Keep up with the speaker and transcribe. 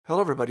Hello,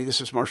 everybody. This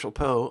is Marshall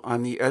Poe.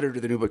 I'm the editor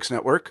of the New Books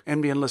Network.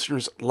 NBN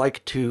listeners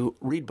like to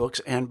read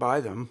books and buy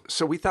them.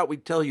 So we thought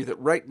we'd tell you that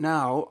right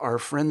now, our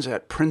friends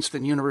at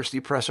Princeton University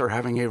Press are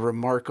having a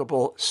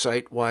remarkable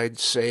site-wide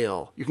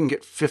sale. You can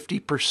get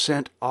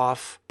 50%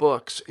 off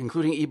books,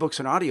 including ebooks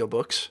and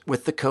audiobooks,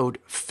 with the code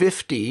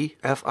 50,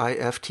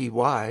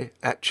 F-I-F-T-Y,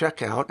 at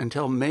checkout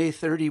until May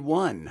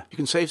 31. You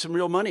can save some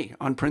real money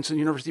on Princeton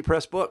University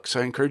Press books.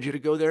 I encourage you to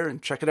go there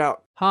and check it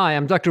out. Hi,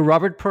 I'm Dr.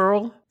 Robert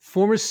Pearl,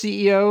 former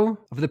CEO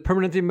of the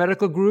Permanente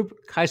Medical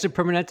Group, Kaiser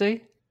Permanente,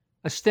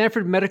 a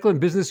Stanford Medical and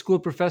Business School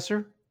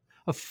professor,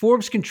 a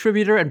Forbes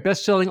contributor and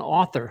best-selling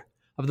author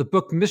of the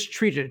book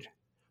Mistreated,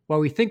 Why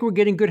We Think We're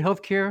Getting Good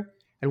Healthcare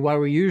and Why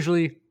We're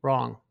Usually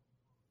Wrong.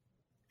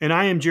 And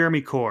I am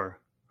Jeremy Corr,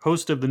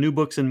 host of the New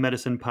Books in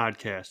Medicine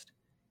podcast.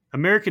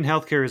 American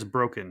healthcare is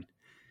broken.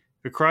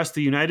 Across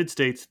the United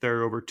States, there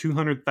are over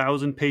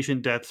 200,000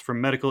 patient deaths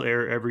from medical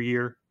error every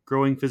year,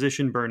 growing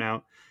physician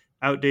burnout,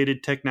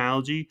 outdated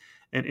technology,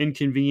 and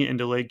inconvenient and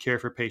delayed care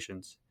for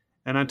patients.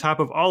 And on top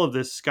of all of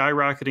this,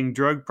 skyrocketing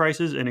drug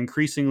prices and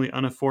increasingly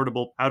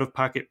unaffordable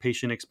out-of-pocket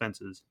patient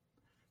expenses.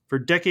 For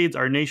decades,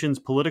 our nation's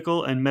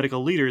political and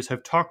medical leaders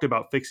have talked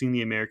about fixing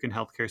the American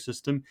healthcare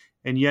system,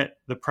 and yet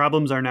the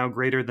problems are now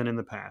greater than in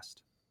the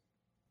past.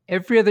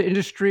 Every other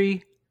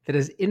industry that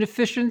is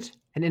inefficient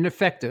and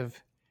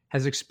ineffective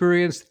has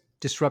experienced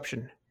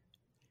disruption.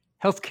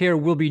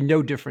 Healthcare will be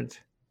no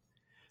different.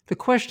 The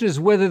question is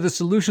whether the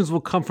solutions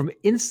will come from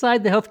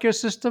inside the healthcare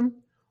system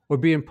or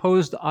be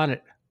imposed on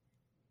it.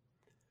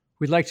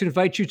 We'd like to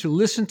invite you to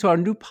listen to our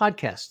new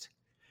podcast,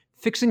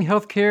 Fixing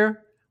Healthcare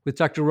with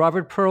Dr.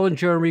 Robert Pearl and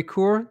Jeremy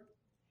Corr.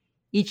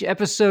 Each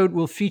episode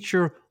will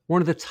feature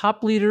one of the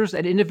top leaders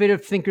and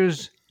innovative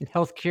thinkers in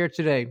healthcare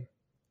today.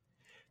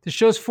 The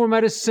show's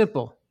format is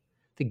simple.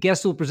 The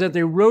guests will present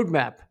a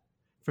roadmap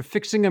for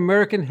fixing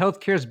American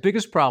healthcare's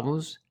biggest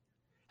problems.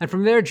 And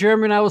from there,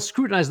 Jeremy and I will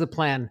scrutinize the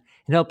plan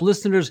and help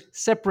listeners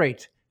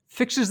separate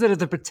fixes that have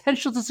the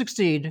potential to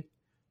succeed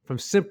from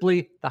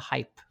simply the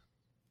hype.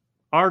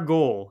 Our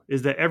goal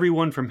is that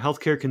everyone from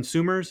healthcare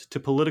consumers to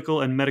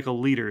political and medical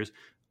leaders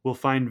will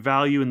find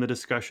value in the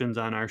discussions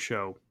on our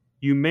show.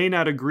 You may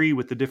not agree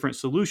with the different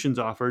solutions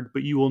offered,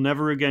 but you will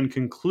never again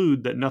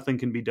conclude that nothing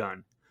can be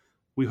done.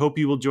 We hope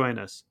you will join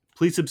us.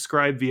 Please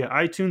subscribe via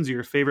iTunes or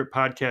your favorite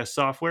podcast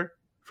software.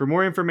 For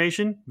more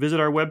information, visit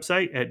our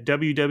website at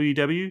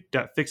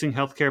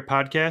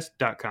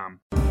www.fixinghealthcarepodcast.com.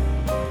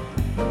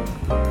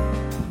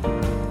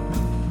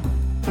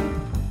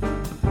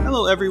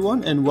 Hello,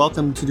 everyone, and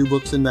welcome to New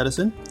Books in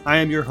Medicine. I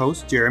am your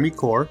host, Jeremy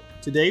Corr.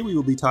 Today, we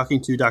will be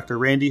talking to Dr.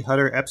 Randi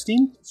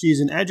Hutter-Epstein. She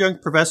is an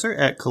adjunct professor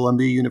at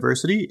Columbia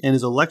University and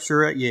is a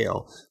lecturer at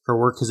Yale. Her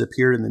work has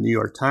appeared in the New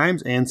York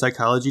Times and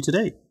Psychology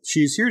Today. She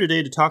is here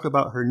today to talk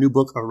about her new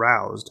book,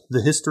 Aroused,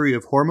 The History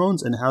of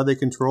Hormones and How They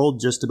Control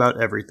Just About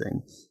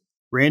Everything.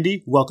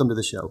 Randi, welcome to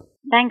the show.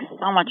 Thanks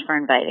so much for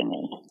inviting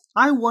me.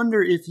 I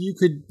wonder if you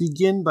could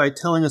begin by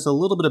telling us a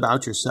little bit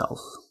about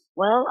yourself.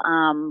 Well,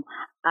 I'm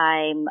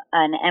an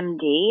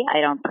MD. I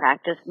don't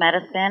practice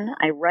medicine.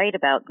 I write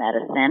about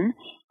medicine,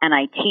 and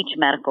I teach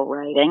medical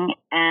writing,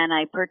 and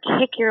I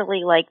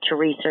particularly like to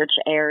research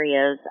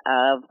areas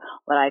of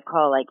what I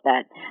call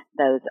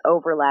those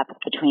overlaps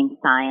between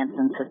science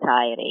and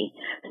society.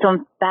 So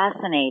I'm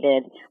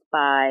fascinated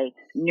by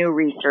new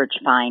research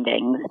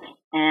findings,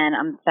 and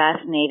I'm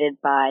fascinated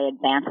by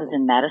advances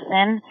in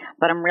medicine,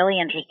 but I'm really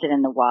interested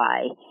in the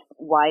why.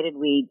 Why did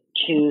we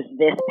choose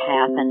this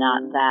path and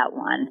not that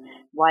one?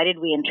 Why did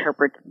we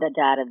interpret the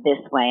data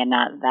this way and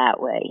not that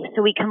way?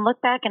 So we can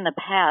look back in the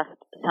past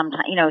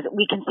sometimes,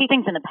 we can see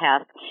things in the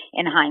past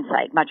in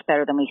hindsight much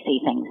better than we see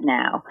things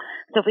now.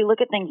 So if we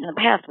look at things in the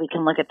past, we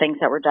can look at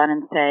things that were done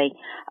and say,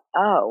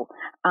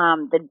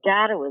 the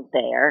data was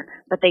there,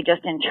 but they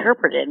just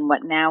interpreted in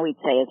what now we'd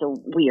say is a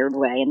weird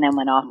way and then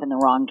went off in the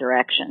wrong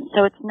direction.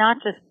 So it's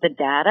not just the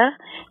data,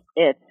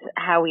 it's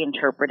how we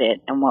interpret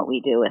it and what we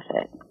do with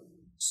it.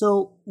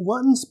 So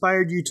what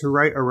inspired you to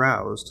write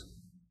Aroused?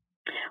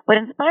 What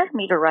inspired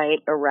me to write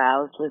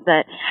Aroused was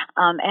that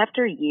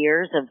after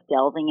years of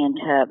delving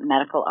into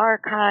medical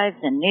archives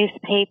and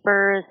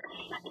newspapers,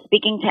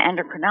 speaking to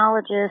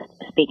endocrinologists,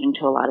 speaking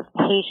to a lot of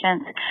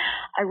patients,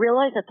 I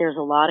realized that there's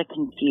a lot of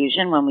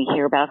confusion when we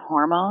hear about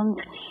hormones.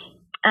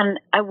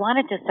 And I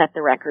wanted to set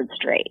the record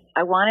straight.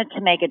 I wanted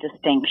to make a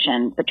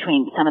distinction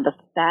between some of the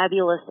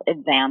fabulous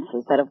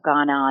advances that have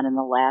gone on in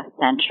the last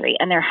century.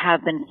 And there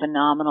have been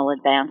phenomenal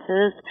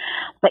advances,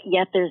 but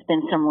yet there's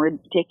been some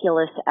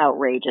ridiculous,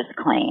 outrageous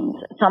claims.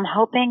 So I'm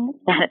hoping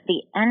that at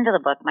the end of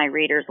the book, my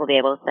readers will be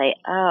able to say,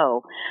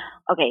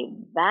 okay,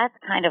 that's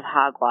kind of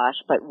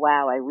hogwash, but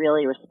wow, I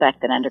really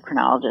respect that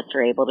endocrinologists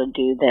are able to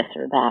do this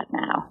or that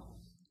now.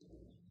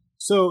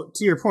 So,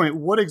 to your point,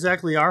 what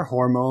exactly are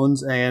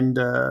hormones and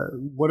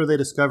what are they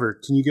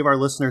discovered? Can you give our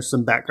listeners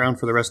some background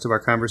for the rest of our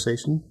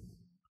conversation?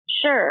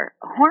 Sure.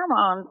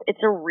 Hormones,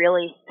 it's a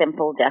really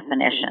simple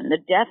definition. The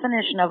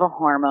definition of a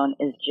hormone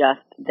is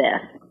just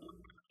this.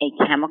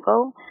 a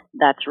chemical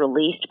that's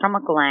released from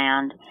a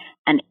gland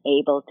and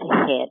able to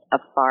hit a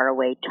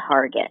faraway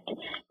target.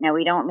 Now,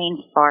 we don't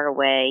mean far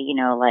away,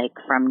 like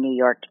from New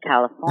York to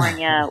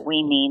California.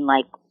 We mean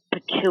like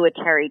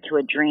pituitary to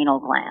adrenal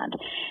gland.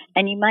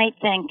 And you might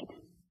think,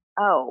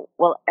 oh,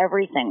 well,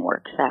 everything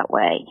works that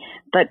way.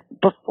 But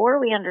before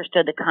we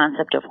understood the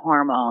concept of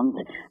hormones,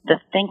 the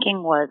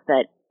thinking was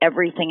that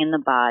everything in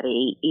the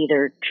body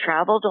either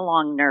traveled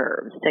along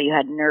nerves. So you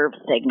had nerve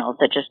signals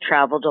that just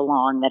traveled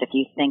along, that if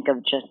you think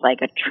of just like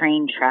a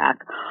train track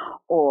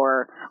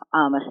or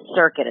a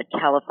circuit, a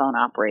telephone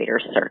operator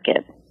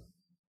circuit.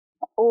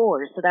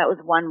 So that was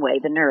one way,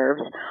 the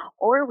nerves.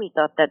 Or we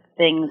thought that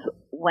things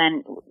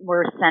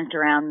were sent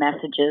around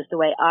messages the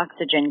way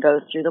oxygen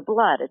goes through the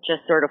blood. It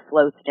just sort of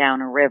floats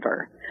down a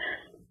river.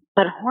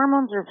 But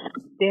hormones are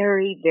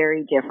very,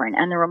 very different.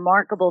 And the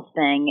remarkable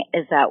thing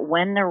is that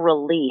when they're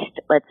released,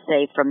 let's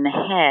say from the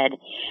head,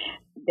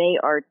 they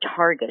are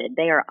targeted.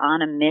 They are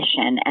on a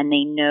mission, and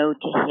they know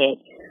to hit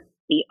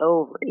the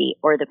ovary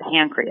or the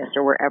pancreas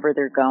or wherever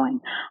they're going.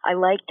 I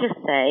like to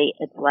say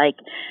it's like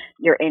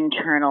your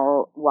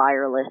internal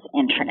wireless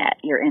internet,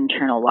 your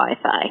internal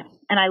Wi-Fi.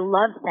 And I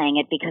love saying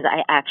it because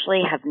I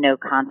actually have no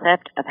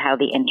concept of how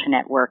the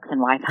internet works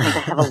and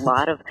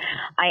Wi-Fi.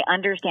 I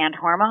understand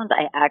hormones.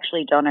 I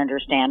actually don't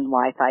understand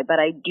Wi-Fi, but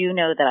I do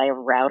know that I have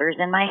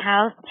routers in my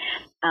house,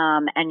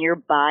 and your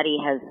body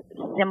has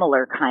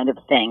similar kind of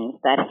things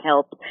that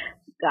help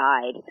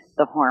guide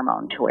the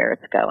hormone to where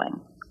it's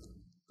going.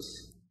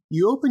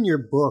 You open your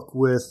book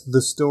with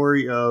the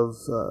story of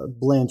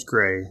Blanche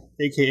Gray,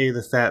 a.k.a.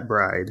 the Fat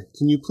Bride.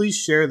 Can you please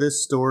share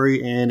this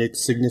story and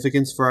its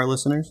significance for our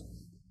listeners?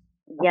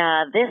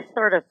 Yeah, this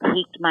sort of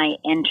piqued my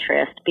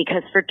interest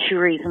because for two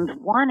reasons.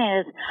 One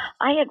is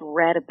I had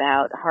read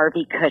about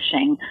Harvey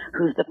Cushing,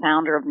 who's the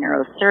founder of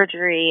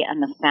neurosurgery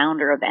and the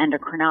founder of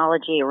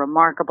endocrinology, a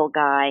remarkable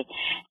guy.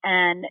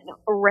 And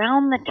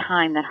around the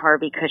time that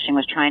Harvey Cushing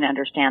was trying to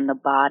understand the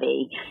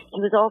body, he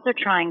was also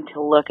trying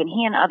to look, and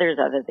he and others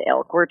of his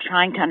ilk were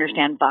trying to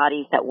understand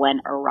bodies that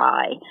went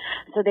awry.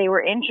 So they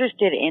were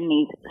interested in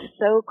these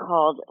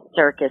so-called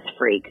circus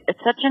freaks. It's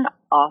such an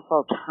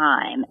awful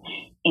time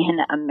in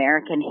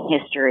American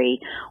history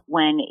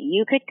when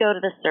you could go to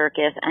the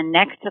circus and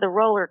next to the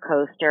roller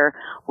coaster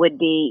would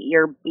be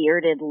your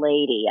bearded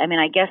lady. I mean,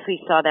 I guess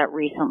we saw that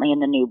recently in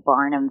the new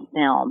Barnum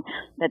film,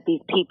 that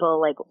these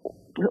people, like,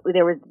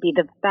 there would be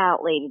the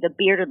fat lady, the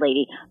bearded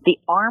lady, the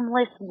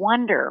armless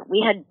wonder.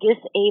 We had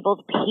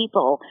disabled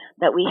people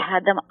that we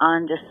had them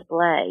on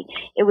display.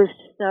 It was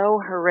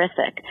so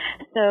horrific.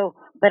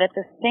 But at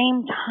the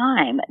same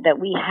time that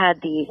we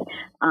had these,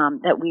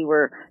 that we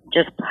were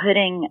just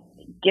putting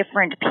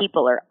different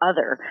people or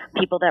other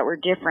people that were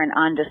different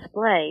on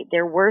display,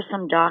 there were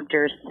some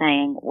doctors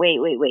saying, wait,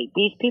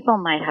 these people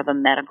might have a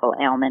medical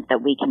ailment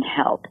that we can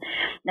help.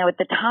 Now, at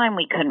the time,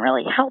 we couldn't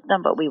really help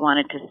them, but we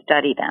wanted to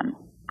study them.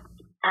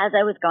 As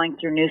I was going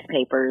through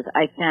newspapers,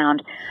 I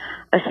found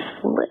a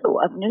slew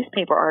of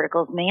newspaper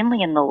articles,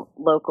 mainly in the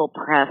local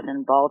press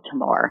in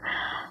Baltimore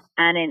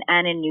and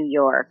in New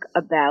York,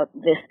 about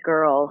this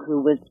girl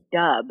who was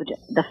dubbed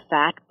the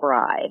Fat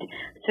Bride.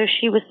 So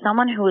she was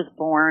someone who was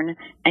born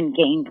and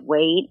gained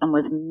weight and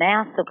was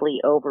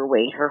massively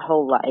overweight her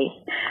whole life.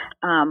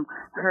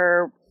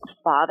 Her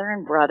father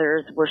and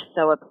brothers were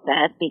so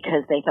upset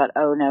because they thought,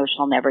 oh no,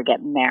 she'll never get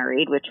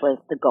married, which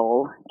was the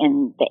goal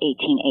in the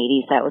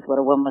 1880s. That was what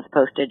a woman was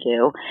supposed to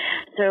do.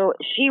 So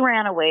she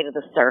ran away to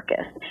the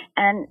circus.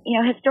 And,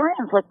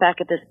 historians look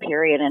back at this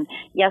period, and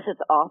yes,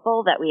 it's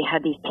awful that we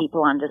had these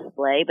people on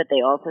display, but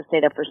they also say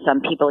that for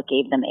some people it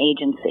gave them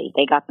agency.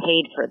 They got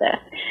paid for this.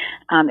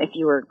 If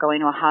you were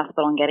going to a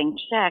hospital and getting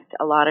checked,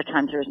 a lot of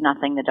times there was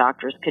nothing the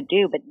doctors could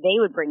do, but they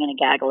would bring in a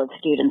gaggle of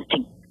students to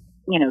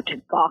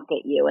gawk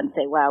at you and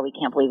say, wow, we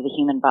can't believe the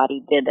human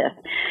body did this.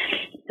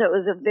 So it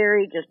was a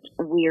very just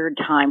weird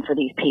time for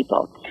these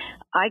people.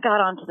 I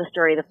got onto the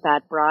story of the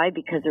Fat Bride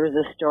because there was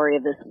a story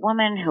of this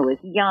woman who was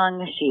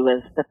young. She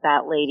was the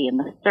fat lady in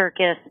the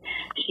circus.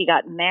 She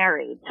got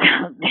married.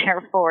 So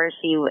therefore,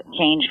 she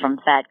changed from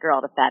fat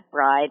girl to Fat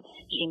Bride.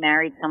 She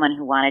married someone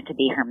who wanted to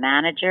be her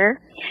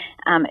manager.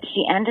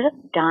 She ended up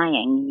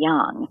dying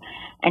young,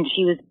 and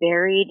she was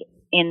buried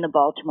in the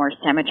Baltimore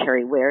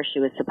cemetery where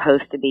she was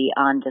supposed to be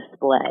on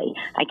display.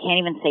 I can't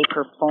even say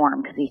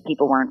perform because these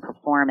people weren't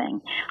performing.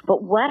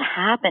 But what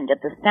happened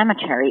at the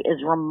cemetery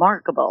is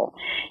remarkable.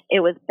 It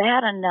was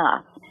bad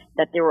enough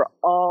that there were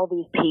all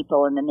these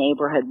people in the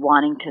neighborhood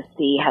wanting to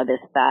see how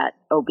this fat,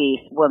 obese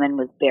woman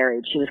was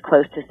buried. She was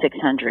close to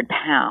 600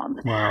 pounds.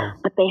 Wow.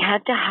 But they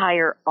had to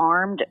hire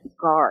armed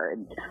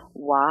guards.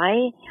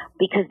 Why?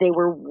 Because they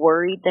were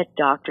worried that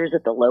doctors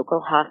at the local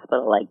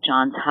hospital, like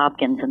Johns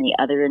Hopkins and the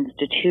other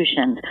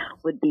institutions,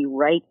 would be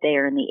right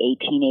there in the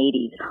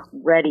 1880s,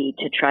 ready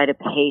to try to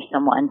pay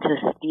someone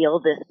to steal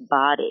this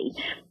body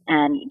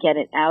and get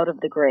it out of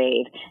the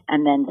grave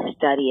and then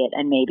study it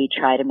and maybe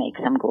try to make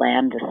some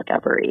gland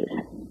discoveries.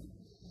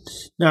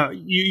 Now,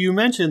 you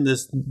mentioned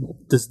this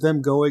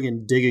them going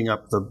and digging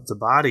up the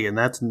body, and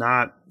that's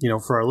not,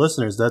 for our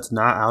listeners, that's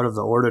not out of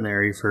the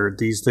ordinary for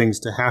these things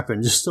to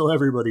happen, just so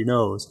everybody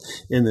knows,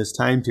 in this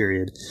time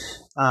period.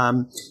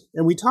 And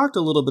we talked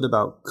a little bit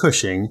about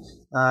Cushing.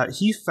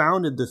 He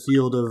founded the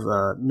field of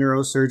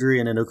neurosurgery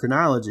and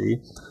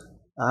endocrinology.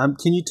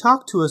 Can you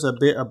talk to us a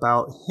bit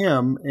about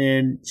him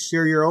and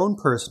share your own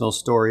personal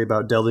story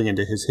about delving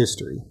into his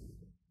history?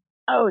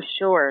 Oh,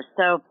 sure.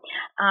 So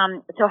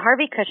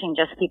Harvey Cushing,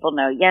 just so people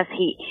know, yes,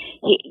 he,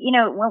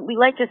 when we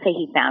like to say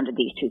he founded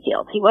these two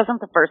fields. He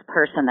wasn't the first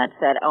person that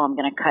said, oh, I'm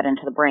going to cut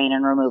into the brain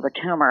and remove a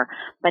tumor,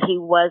 but he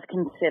was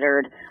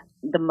considered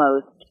the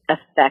most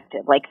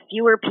effective. Like,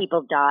 fewer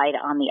people died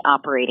on the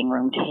operating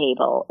room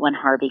table when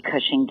Harvey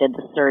Cushing did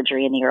the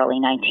surgery in the early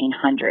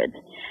 1900s.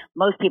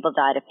 Most people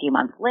died a few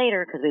months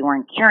later because we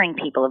weren't curing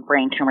people of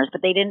brain tumors,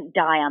 but they didn't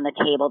die on the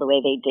table the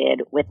way they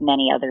did with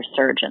many other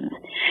surgeons.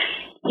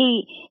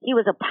 He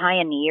was a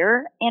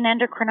pioneer in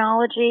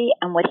endocrinology,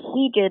 and what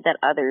he did that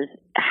others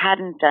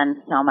hadn't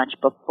done so much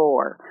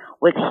before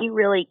was he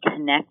really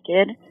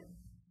connected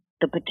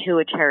the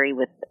pituitary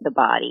with the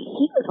body.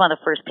 He was one of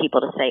the first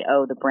people to say,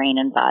 oh, the brain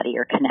and body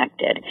are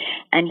connected.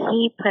 And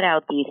he put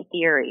out these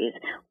theories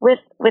with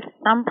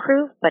some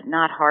proof, but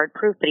not hard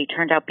proof, but he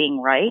turned out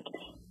being right,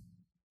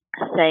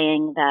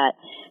 saying that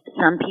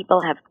some people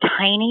have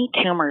tiny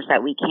tumors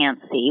that we can't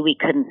see. We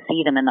couldn't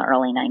see them in the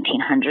early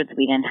 1900s.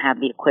 We didn't have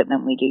the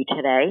equipment we do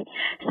today.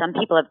 Some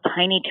people have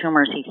tiny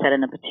tumors, he said,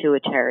 in the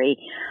pituitary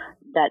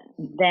that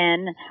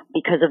then,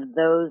 because of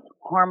those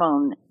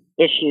hormone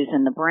issues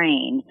in the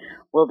brain,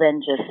 will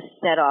then just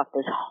set off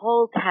this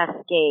whole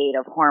cascade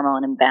of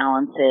hormone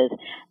imbalances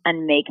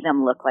and make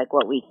them look like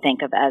what we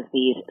think of as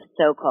these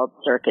so-called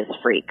circus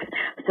freaks.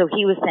 So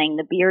he was saying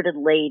the bearded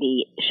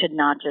lady should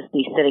not just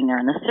be sitting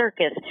there in the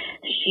circus.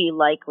 She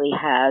likely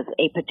has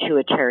a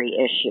pituitary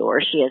issue,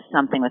 or she has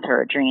something with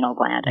her adrenal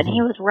gland. And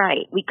he was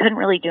right. We couldn't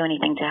really do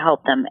anything to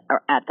help them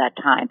at that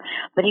time,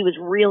 but he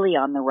was really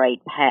on the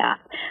right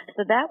path.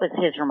 So that was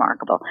his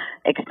remarkable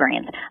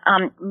experience.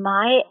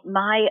 My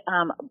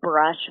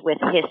brush with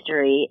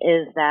history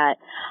is that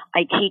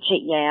I teach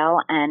at Yale,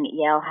 and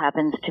Yale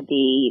happens to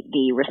be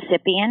the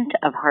recipient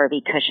of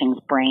Harvey Cushing's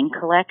brain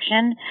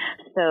collection.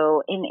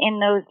 So in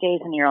those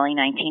days in the early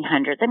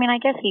 1900s, I mean, I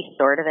guess he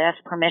sort of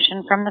asked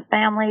permission from the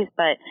families,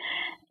 but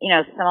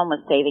if someone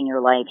was saving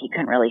your life, you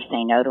couldn't really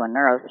say no to a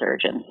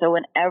neurosurgeon. So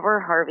whenever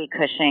Harvey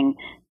Cushing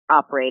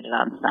operated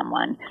on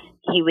someone,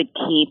 he would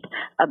keep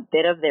a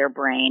bit of their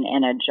brain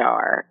in a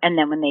jar, and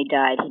then when they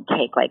died, he'd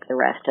take like the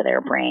rest of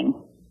their brain.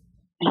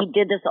 He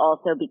did this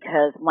also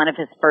because one of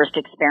his first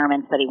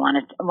experiments that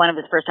one of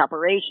his first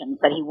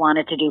operations that he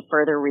wanted to do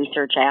further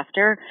research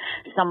after,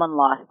 someone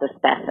lost the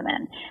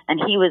specimen. And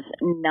he was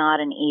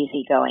not an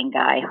easygoing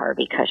guy,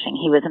 Harvey Cushing.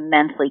 He was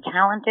immensely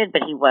talented,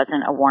 but he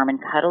wasn't a warm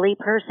and cuddly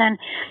person.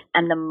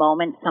 And the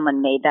moment someone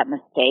made that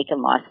mistake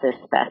and lost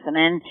this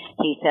specimen,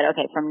 he said,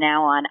 okay, from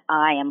now on,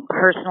 I am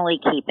personally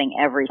keeping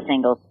every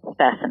single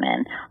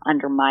specimen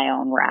under my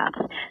own wraps.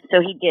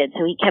 So he did.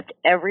 So he kept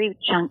every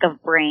chunk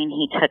of brain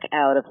he took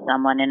out of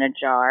someone in a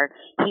jar.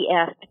 He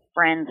asked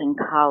friends and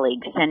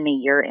colleagues, send me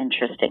your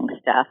interesting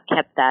stuff,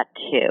 kept that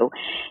too.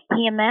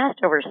 He amassed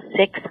over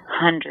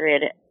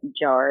 600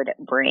 jarred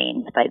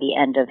brains by the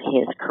end of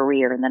his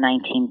career in the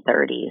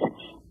 1930s.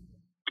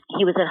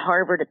 He was at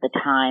Harvard at the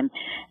time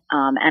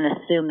and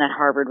assumed that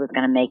Harvard was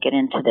going to make it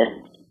into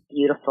this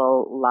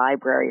beautiful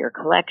library or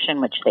collection,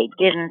 which they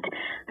didn't.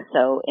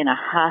 So in a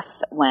huff,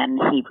 when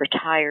he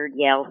retired,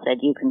 Yale said,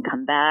 you can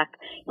come back.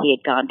 He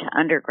had gone to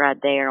undergrad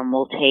there, and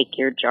we'll take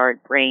your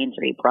jarred brains,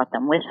 or he brought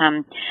them with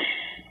him.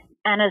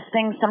 And as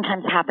things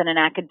sometimes happen in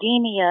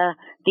academia,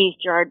 these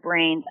jarred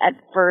brains at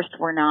first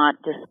were not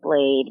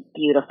displayed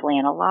beautifully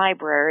in a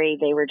library.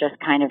 They were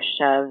just kind of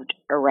shoved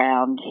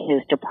around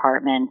his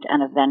department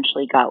and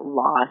eventually got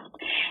lost.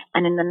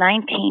 And in the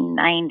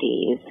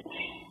 1990s,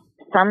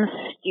 some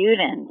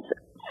students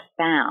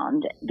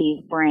found these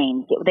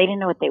brains. They didn't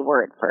know what they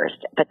were at first,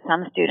 but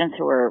some students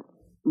who were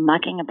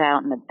mucking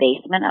about in the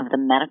basement of the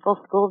medical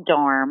school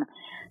dorm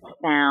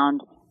found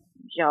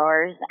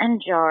jars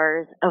and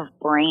jars of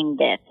brain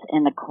bits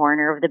in the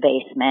corner of the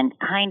basement,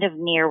 kind of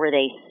near where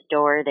they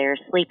store their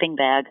sleeping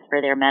bags for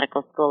their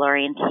medical school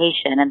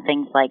orientation and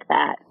things like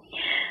that.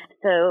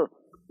 So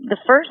the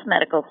first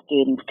medical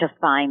students to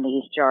find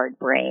these jarred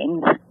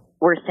brains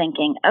were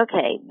thinking,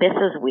 okay, this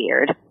is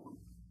weird.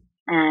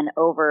 And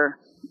over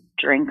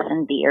drinks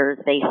and beers,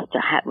 they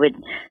would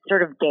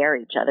sort of dare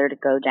each other to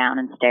go down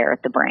and stare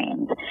at the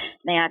brains.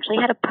 And they actually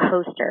had a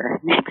poster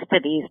next to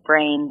these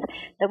brains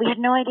that we had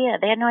no idea.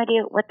 They had no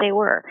idea what they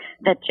were,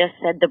 that just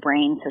said the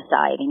Brain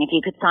Society. And if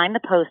you could sign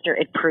the poster,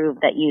 it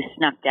proved that you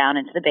snuck down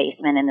into the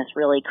basement in this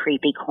really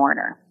creepy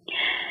corner.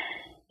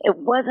 It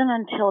wasn't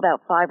until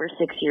about 5 or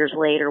 6 years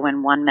later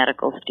when one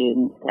medical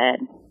student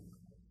said,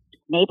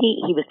 maybe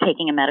he was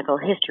taking a medical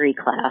history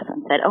class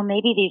and said, oh,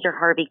 maybe these are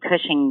Harvey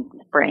Cushing's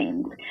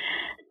brains.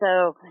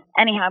 So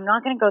anyhow, I'm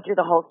not going to go through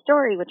the whole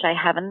story, which I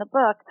have in the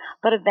book,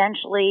 but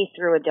eventually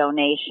through a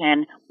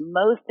donation,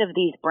 most of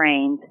these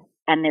brains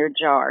and their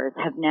jars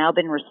have now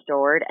been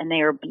restored, and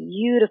they are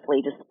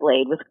beautifully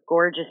displayed with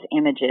gorgeous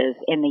images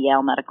in the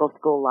Yale Medical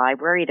School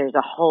library. There's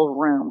a whole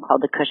room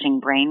called the Cushing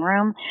Brain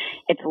Room.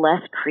 It's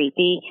less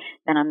creepy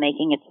than I'm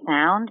making it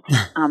sound.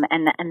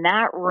 And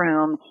that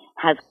room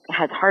has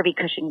Harvey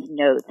Cushing's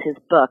notes, his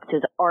books,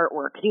 his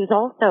artwork. He was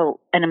also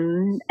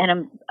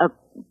a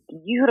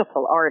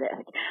beautiful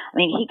artist. I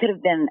mean, he could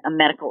have been a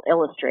medical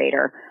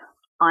illustrator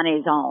on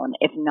his own,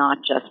 if not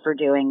just for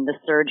doing the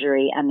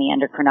surgery and the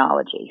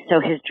endocrinology.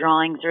 So his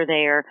drawings are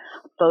there,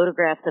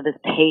 photographs of his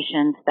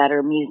patients that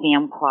are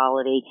museum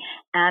quality,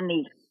 and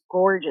these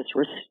gorgeous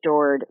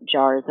restored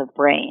jars of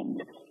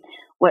brains.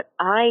 What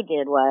I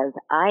did was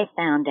I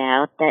found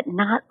out that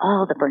not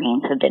all the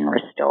brains have been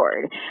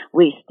restored.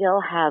 We still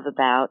have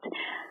about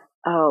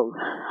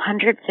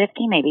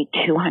 150, maybe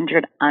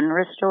 200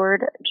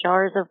 unrestored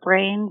jars of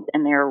brains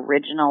in their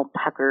original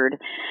puckered,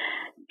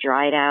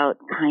 dried out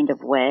kind of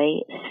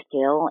way,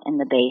 still in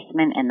the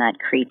basement in that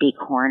creepy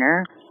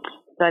corner.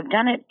 So I've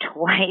done it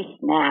twice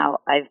now.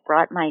 I've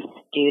brought my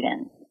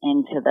students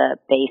into the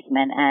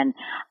basement, and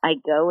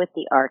I go with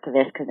the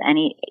archivist because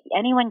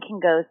anyone can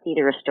go see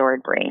the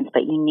restored brains,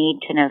 but you need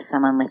to know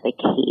someone with a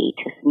key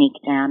to sneak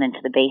down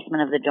into the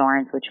basement of the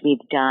Dorrans, which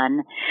we've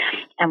done,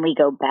 and we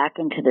go back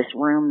into this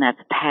room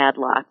that's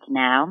padlocked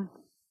now.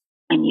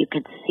 And you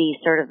could see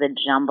sort of the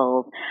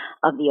jumble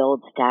of the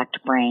old stacked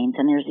brains.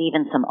 And there's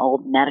even some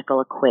old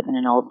medical equipment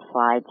and old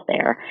slides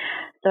there.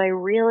 So I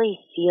really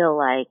feel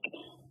like,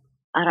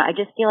 I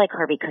just feel like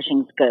Harvey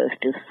Cushing's ghost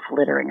is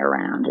flittering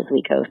around as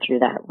we go through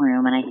that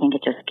room. And I think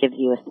it just gives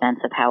you a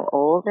sense of how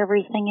old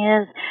everything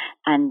is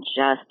and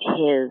just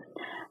his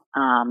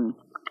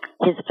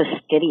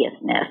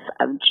fastidiousness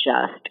of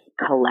just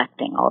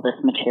collecting all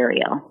this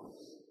material.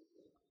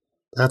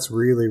 That's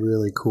really,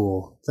 really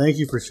cool. Thank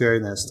you for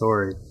sharing that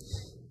story.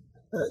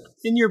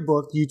 In your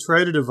book, you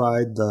try to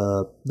divide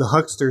the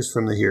hucksters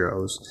from the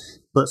heroes,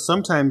 but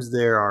sometimes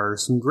there are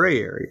some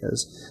gray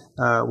areas.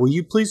 Will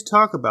you please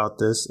talk about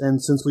this?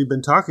 And since we've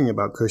been talking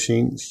about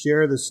Cushing,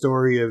 share the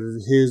story of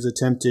his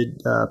attempted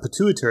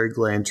pituitary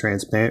gland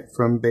transplant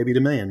from baby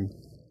to man.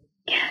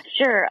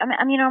 Sure.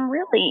 I mean, I'm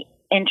really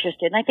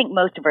interested, and I think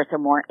most of us are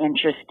more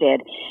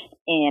interested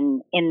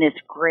in this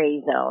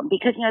gray zone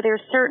because, there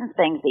are certain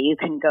things that you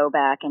can go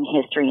back in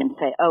history and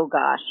say, oh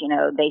gosh,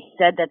 they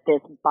said that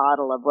this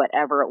bottle of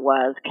whatever it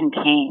was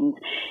contains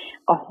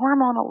a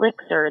hormone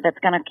elixir that's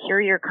going to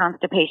cure your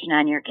constipation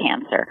and your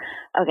cancer.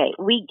 Okay,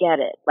 we get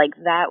it. Like,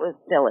 that was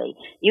silly.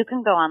 You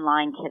can go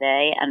online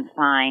today and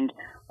find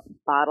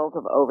bottles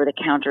of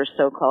over-the-counter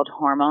so-called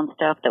hormone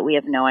stuff that we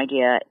have no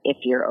idea if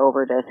you're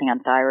overdosing on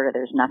thyroid or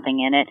there's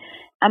nothing in it.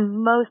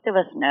 And most of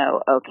us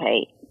know,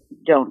 okay,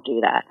 don't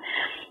do that.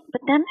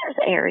 But then there's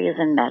areas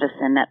in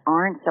medicine that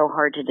aren't so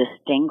hard to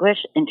distinguish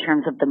in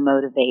terms of the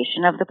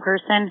motivation of the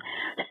person.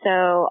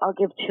 So I'll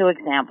give two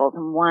examples.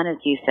 And one, as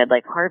you said,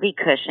 like Harvey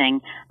Cushing.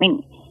 I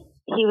mean,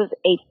 he was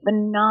a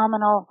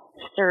phenomenal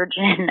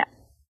surgeon,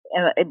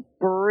 a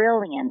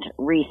brilliant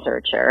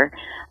researcher,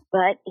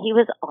 but he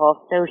was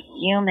also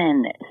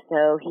human.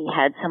 So he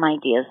had some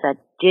ideas that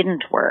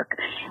didn't work.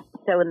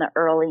 So in the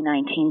early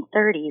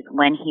 1930s,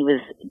 when he was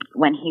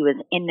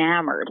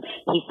enamored,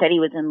 he said he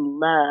was in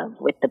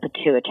love with the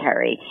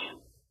pituitary.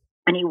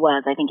 And he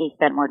was. I think he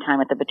spent more time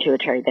with the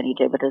pituitary than he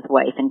did with his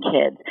wife and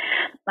kids.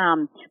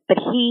 But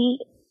he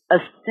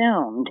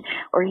assumed,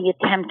 or he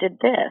attempted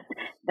this,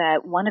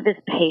 that one of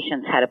his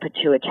patients had a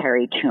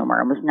pituitary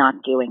tumor and was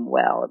not doing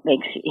well.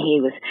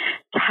 He was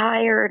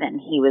tired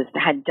and he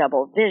had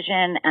double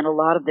vision and a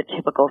lot of the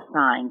typical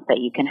signs that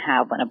you can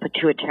have when a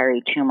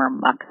pituitary tumor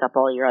mucks up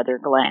all your other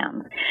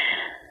glands.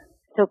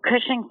 So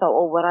Cushing thought,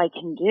 well, what I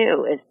can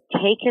do is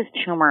take his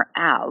tumor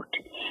out,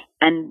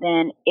 and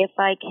then if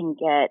I can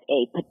get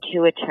a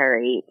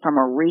pituitary from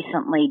a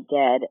recently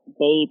dead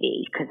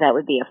baby, because that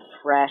would be a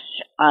fresh,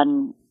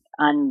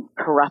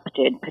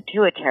 uncorrupted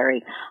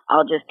pituitary,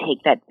 I'll just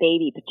take that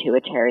baby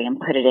pituitary and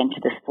put it into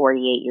this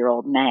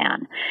 48-year-old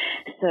man.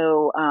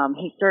 So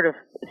he sort of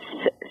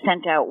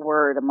sent out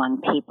word among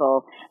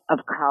people of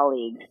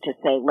colleagues to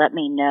say, let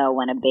me know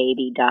when a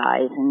baby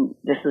dies. And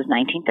this was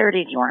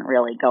 1930s. You weren't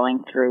really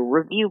going through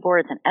review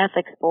boards and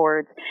ethics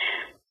boards.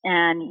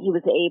 And he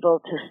was able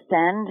to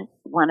send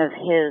one of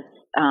his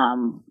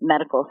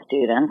medical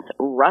students,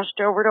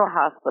 rushed over to a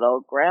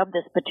hospital, grabbed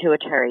this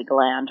pituitary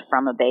gland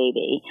from a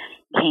baby,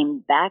 came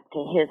back to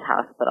his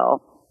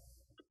hospital.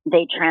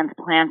 They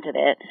transplanted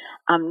it.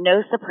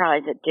 No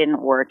surprise it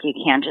didn't work. You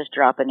can't just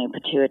drop a new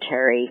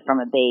pituitary from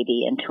a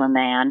baby into a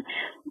man.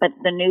 But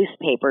the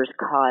newspapers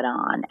caught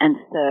on. And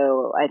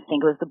so I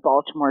think it was the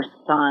Baltimore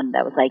Sun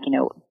that was like,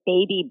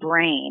 baby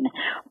brain,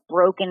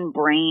 broken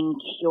brain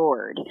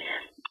cured.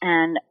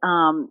 And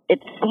it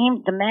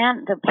seemed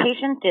the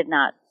patient did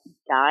not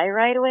die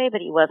right away, but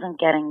he wasn't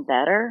getting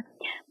better.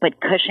 But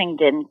Cushing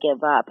didn't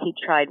give up. He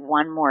tried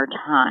one more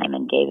time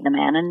and gave the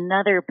man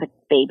another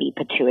baby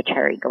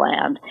pituitary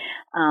gland.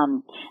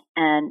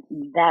 And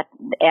that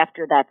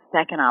after that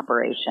second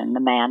operation,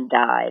 the man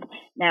died.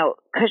 Now,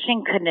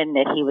 Cushing couldn't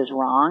admit he was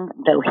wrong,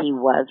 though he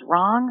was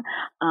wrong.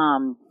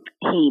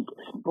 He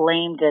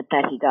blamed it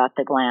that he got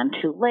the gland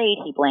too late.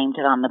 He blamed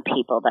it on the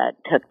people that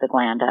took the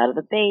gland out of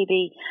the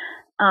baby.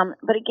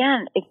 But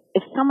again,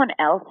 if someone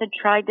else had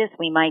tried this,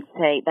 we might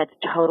say that's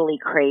totally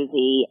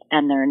crazy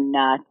and they're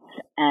nuts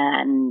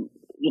and,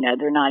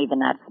 they're not even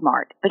that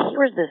smart. But here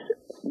was this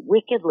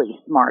wickedly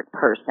smart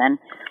person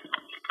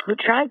who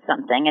tried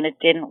something and it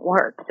didn't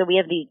work. So we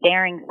have these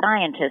daring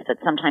scientists that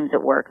sometimes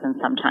it works and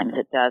sometimes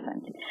it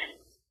doesn't.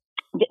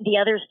 The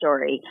other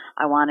story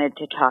I wanted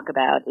to talk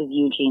about is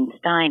Eugene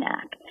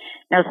Steinack.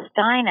 Now,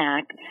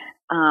 Steinack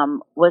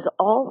was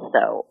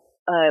also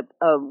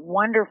a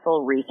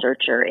wonderful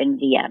researcher in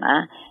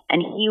Vienna,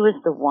 and he was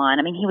the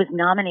one, he was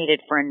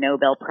nominated for a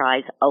Nobel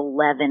Prize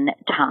 11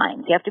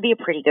 times. You have to be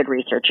a pretty good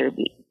researcher to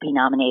be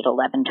nominated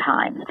 11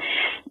 times.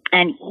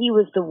 And he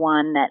was the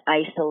one that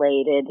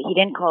isolated, he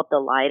didn't call it the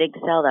Leydig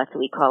cell, that's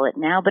what we call it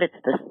now, but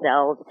it's the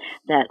cells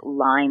that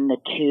line the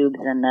tubes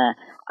in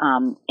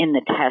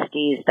the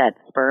testes that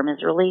sperm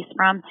is released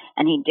from,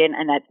 and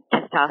that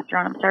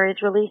testosterone,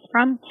 is released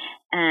from.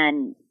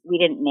 And we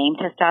didn't name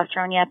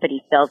testosterone yet, but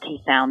he felt he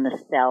found the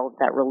cells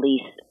that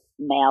release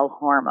male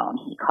hormone,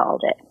 he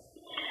called it.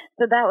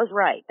 So that was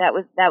right.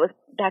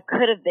 That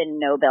could have been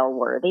Nobel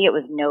worthy. It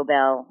was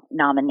Nobel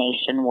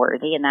nomination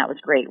worthy, and that was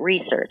great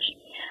research.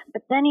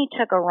 But then he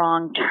took a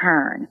wrong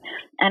turn.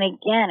 And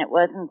again, it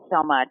wasn't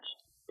so much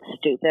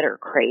stupid or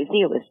crazy,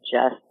 it was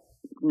just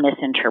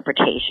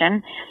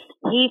misinterpretation.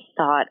 He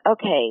thought,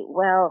 okay,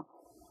 well,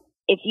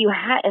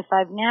 if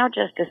I've now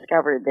just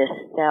discovered this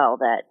cell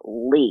that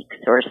leaks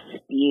or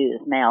spews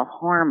male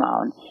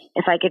hormone,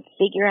 if I could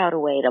figure out a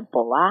way to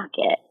block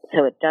it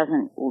so it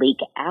doesn't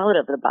leak out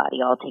of the body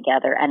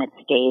altogether and it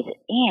stays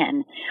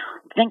in,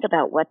 think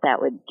about what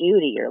that would do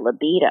to your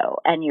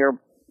libido and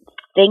your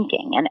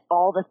thinking and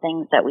all the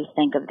things that we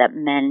think of that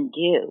men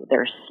do.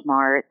 They're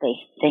smart, they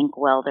think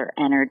well, they're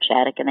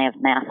energetic, and they have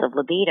massive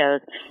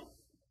libidos.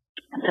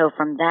 So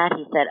from that,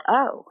 he said,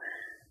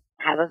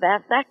 have a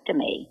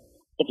vasectomy.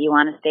 If you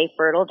want to stay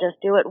fertile, just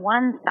do it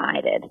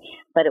one-sided.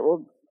 But it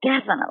will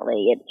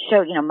definitely,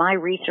 my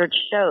research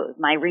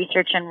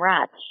in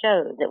rats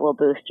shows it will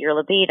boost your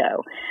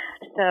libido.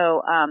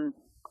 So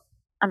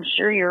I'm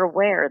sure you're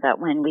aware that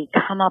when we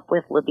come up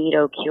with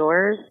libido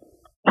cures,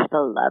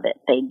 people love it.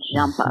 They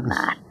jump on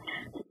that.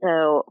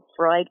 So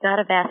Freud got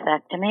a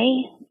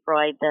vasectomy.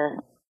 Freud,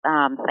 the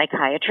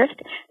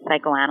psychiatrist,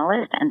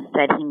 psychoanalyst, and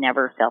said he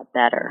never felt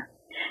better.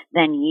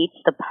 Then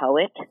Yeats, the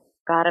poet,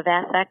 got a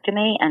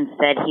vasectomy and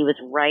said he was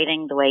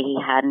writing the way he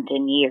hadn't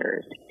in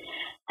years.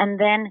 And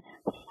then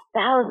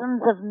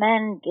thousands of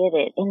men did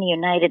it in the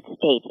United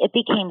States. It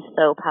became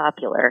so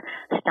popular.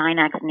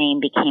 Steinack's name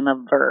became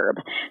a verb.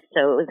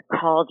 So it was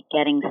called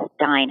getting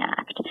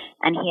Steinacked.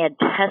 And he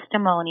had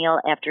testimonial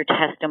after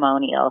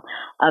testimonial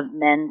of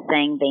men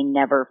saying they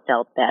never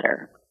felt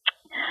better.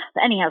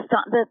 But anyhow, so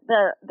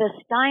the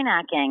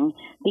Steinacking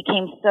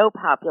became so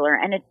popular,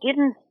 and it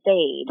didn't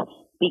fade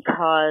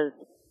because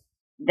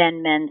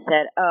then men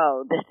said,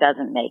 this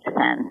doesn't make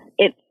sense.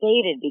 It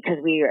faded because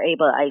we were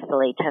able to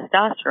isolate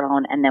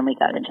testosterone, and then we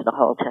got into the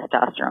whole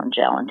testosterone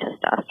gel and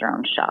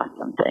testosterone shots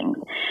and things.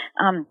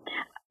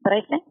 But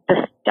I think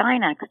the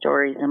Steinack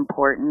story is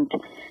important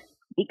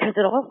because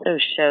it also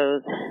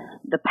shows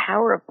the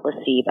power of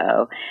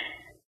placebo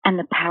and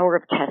the power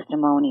of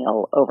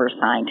testimonial over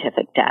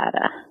scientific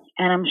data.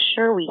 And I'm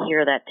sure we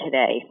hear that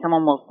today.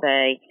 Someone will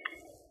say,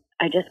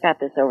 I just got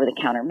this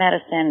over-the-counter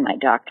medicine. My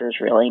doctor's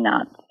really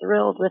not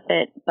thrilled with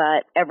it,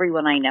 but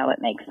everyone I know, it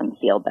makes them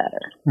feel better.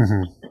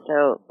 Mm-hmm.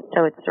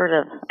 So it's sort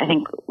of, I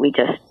think we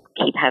just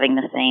keep having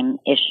the same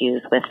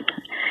issues with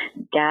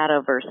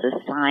data versus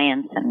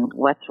science and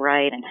what's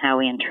right and how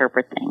we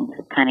interpret things.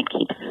 It kind of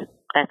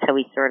that's how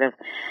we sort of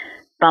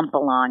bump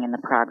along in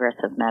the progress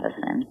of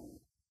medicine.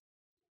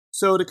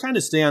 So to kind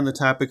of stay on the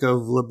topic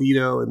of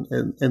libido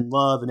and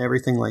love and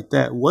everything like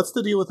that, what's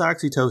the deal with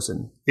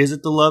oxytocin? Is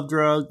it the love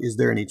drug? Is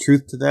there any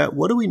truth to that?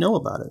 What do we know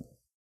about it?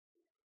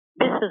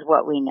 This is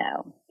what we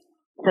know.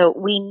 So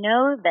we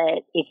know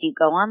that if you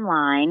go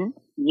online,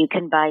 you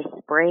can buy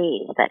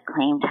sprays that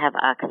claim to have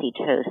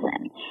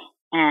oxytocin.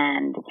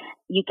 And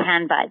you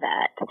can buy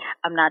that.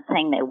 I'm not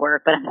saying they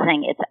work, but I'm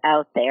saying it's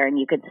out there and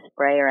you could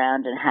spray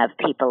around and have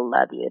people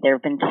love you. There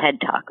have been TED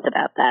Talks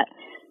about that.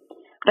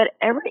 But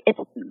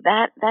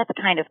that's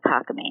kind of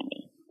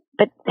cockamamie.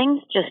 But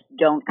things just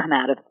don't come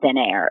out of thin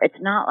air. It's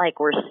not like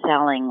we're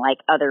selling like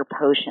other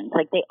potions.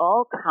 Like they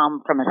all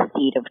come from a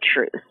seed of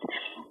truth.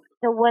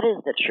 So what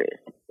is the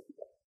truth?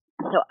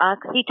 So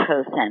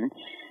oxytocin,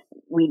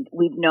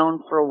 we've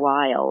known for a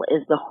while,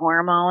 is the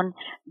hormone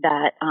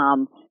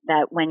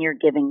that when you're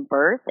giving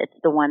birth, it's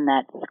the one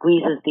that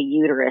squeezes the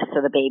uterus so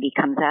the baby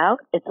comes out.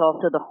 It's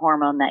also the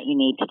hormone that you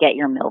need to get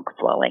your milk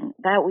flowing.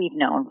 That we've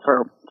known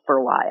for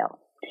a while.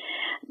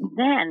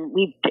 Then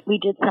we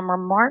did some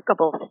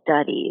remarkable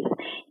studies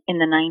in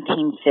the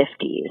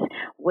 1950s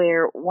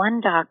where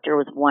one doctor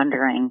was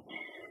wondering,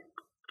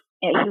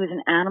 he was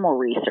an animal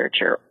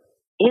researcher,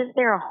 is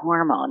there a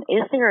hormone?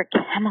 Is there a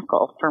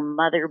chemical for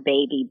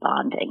mother-baby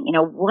bonding?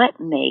 What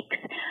makes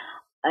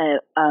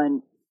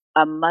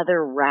a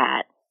mother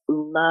rat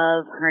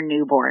love her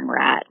newborn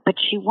rat, but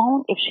she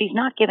won't, if she's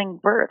not giving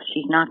birth,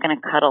 she's not going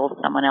to cuddle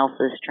someone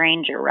else's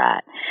stranger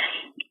rat.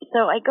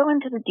 So I go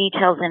into the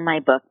details in my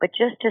book, but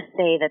just to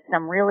say that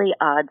some really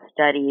odd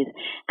studies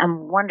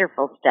and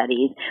wonderful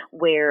studies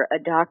where a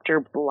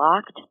doctor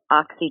blocked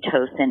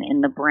oxytocin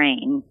in the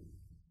brain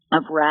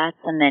of rats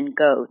and then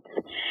goats,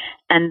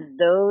 and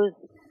those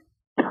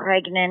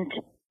pregnant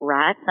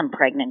rats and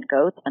pregnant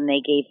goats, when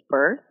they gave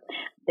birth,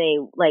 they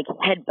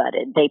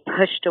headbutted. They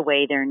pushed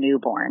away their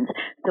newborns.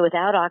 So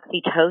without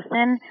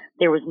oxytocin,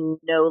 there was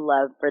no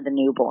love for the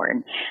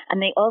newborn.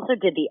 And they also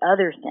did the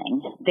other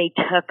thing. They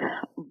took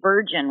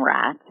virgin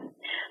rats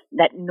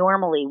that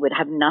normally would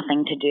have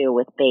nothing to do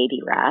with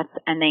baby rats,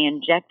 and they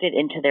injected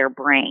into their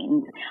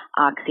brains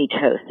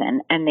oxytocin,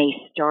 and they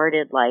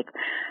started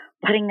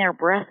putting their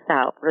breasts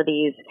out for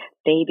these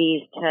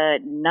babies to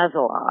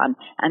nuzzle on,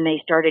 and they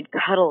started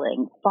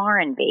cuddling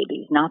foreign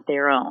babies, not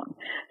their own.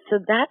 So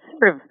that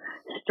sort of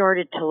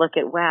started to look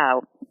at,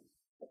 wow,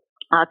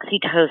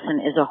 oxytocin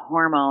is a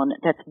hormone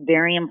that's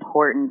very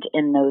important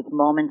in those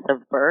moments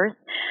of birth,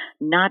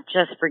 not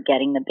just for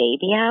getting the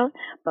baby out,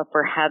 but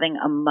for having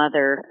a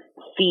mother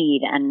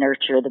feed and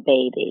nurture the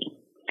baby.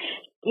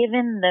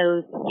 Given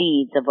those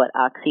seeds of what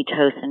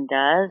oxytocin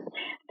does,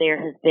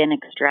 there has been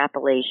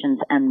extrapolations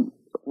and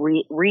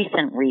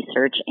recent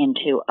research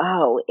into,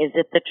 is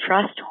it the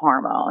trust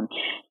hormone?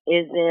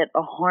 Is it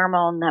a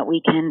hormone that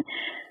we can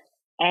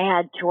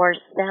add to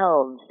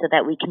ourselves so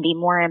that we can be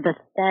more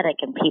empathetic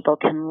and people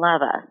can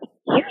love us?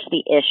 Here's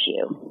the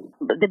issue.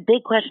 The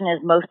big question is,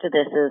 most of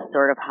this is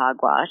sort of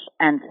hogwash,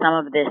 and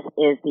some of this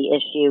is the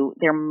issue.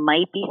 There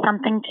might be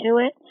something to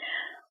it,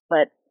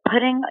 but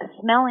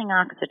smelling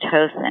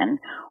oxytocin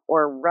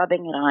or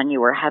rubbing it on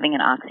you or having an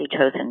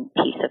oxytocin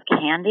piece of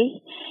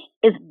candy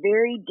is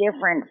very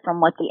different from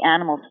what the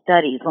animal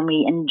studies when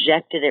we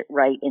injected it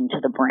right into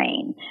the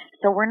brain.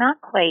 So we're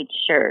not quite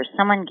sure.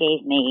 Someone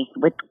gave me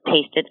what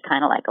tasted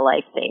kind of like a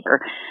lifesaver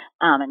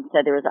and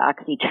said there was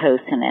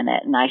oxytocin in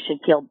it and I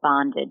should feel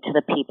bonded to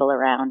the people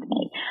around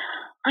me.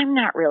 I'm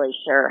not really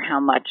sure how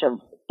much of,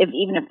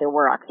 even if there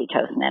were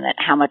oxytocin in it,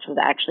 how much was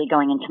actually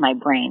going into my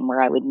brain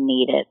where I would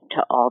need it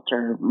to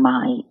alter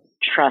my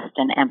trust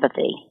and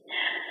empathy.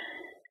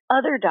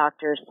 Other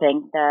doctors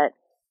think that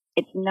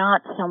it's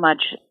not so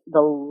much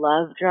the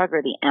love drug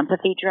or the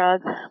empathy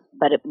drug,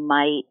 but it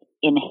might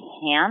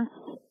enhance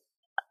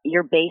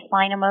your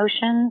baseline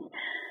emotions.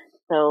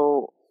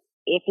 So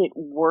if it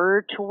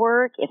were to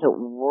work, if it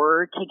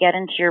were to get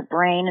into your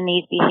brain in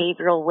these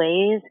behavioral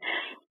ways,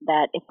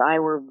 that if I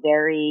were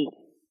very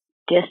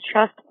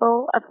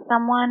distrustful of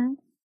someone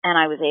and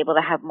I was able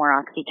to have more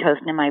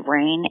oxytocin in my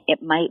brain,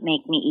 it might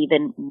make me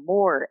even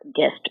more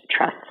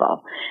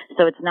distrustful.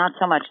 So it's not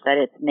so much that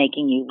it's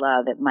making you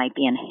love; it might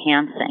be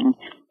enhancing.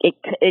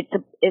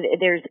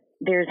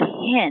 There's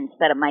hints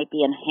that it might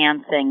be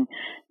enhancing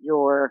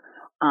your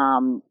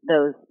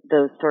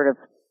those sort of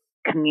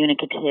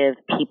communicative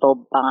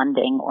people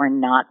bonding or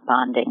not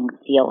bonding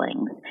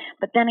feelings.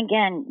 But then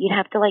again, you'd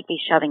have to be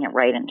shoving it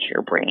right into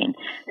your brain.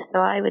 So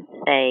I would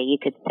say you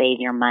could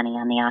save your money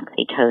on the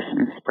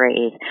oxytocin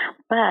sprays,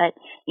 but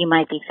you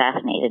might be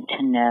fascinated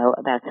to know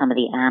about some of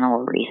the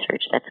animal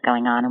research that's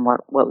going on and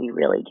what we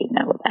really do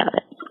know about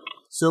it.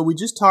 So we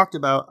just talked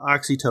about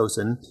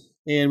oxytocin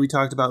and we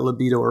talked about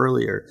libido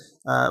earlier.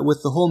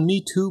 With the whole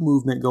Me Too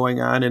movement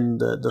going on and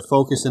the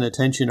focus and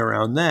attention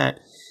around that,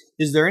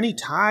 is there any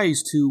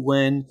ties to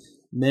when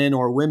men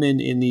or women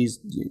in these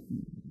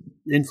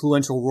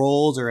influential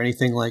roles or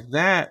anything like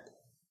that,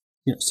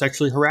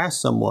 sexually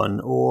harass someone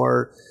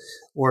or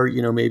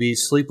maybe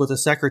sleep with a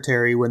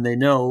secretary when they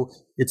know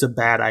it's a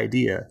bad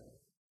idea?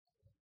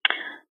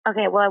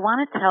 Okay, well, I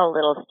want to tell a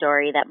little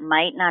story that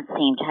might not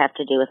seem to have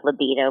to do with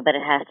libido, but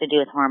it has to do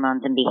with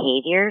hormones and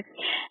behavior,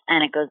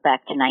 and it goes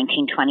back to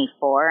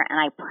 1924, and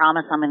I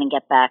promise I'm going to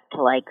get back to,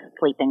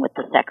 sleeping with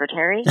the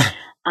secretary.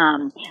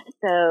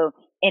 So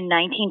in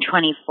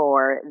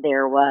 1924,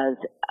 there was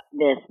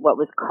this, what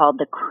was called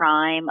the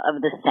crime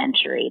of the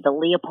century, the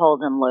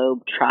Leopold and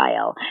Loeb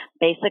trial.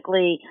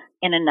 Basically,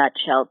 in a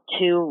nutshell,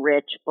 two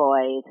rich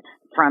boys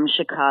from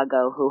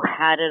Chicago who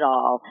had it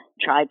all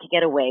tried to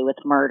get away with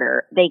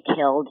murder. They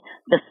killed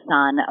the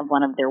son of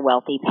one of their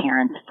wealthy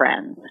parents'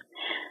 friends.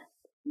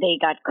 They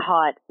got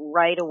caught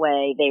right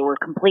away. They were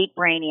complete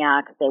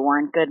brainiacs. They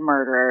weren't good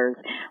murderers.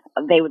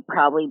 They would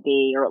probably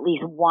be, or at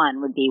least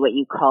one would be what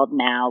you called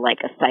now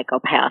a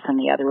psychopath and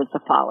the other was a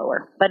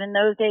follower. But in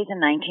those days in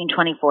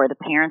 1924, the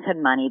parents had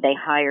money. They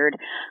hired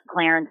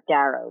Clarence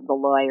Darrow, the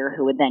lawyer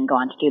who would then go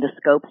on to do the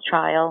Scopes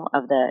trial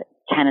of the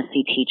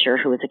Tennessee teacher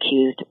who was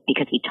accused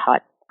because he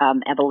taught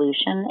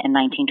evolution in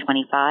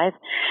 1925.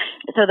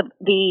 So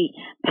the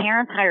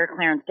parents hire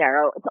Clarence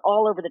Darrow. It's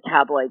all over the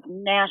tabloids,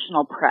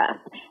 national press.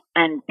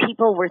 And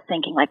people were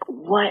thinking, like,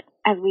 what,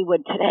 as we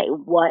would today,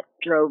 what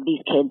drove these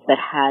kids that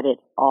had it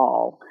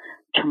all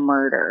to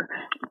murder?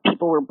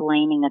 People were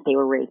blaming that they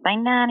were raised by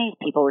nannies.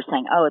 People were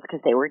saying, oh, it's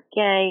because they were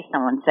gay.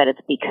 Someone said it's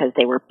because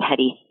they were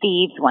petty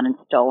thieves. One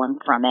had stolen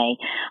from a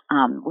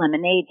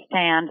lemonade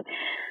stand.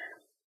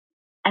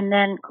 And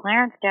then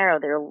Clarence Darrow,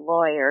 their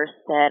lawyer,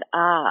 said,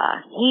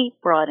 he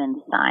brought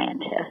in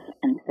scientists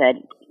and said,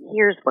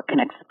 here's what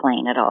can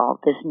explain it all,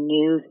 this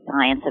new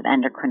science of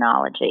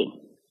endocrinology.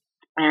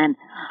 And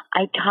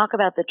I talk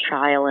about the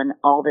trial and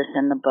all this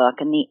in the book.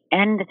 And the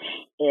end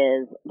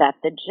is that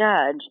the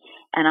judge,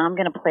 and I'm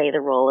going to play the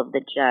role of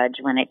the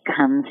judge when it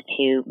comes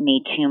to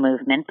Me Too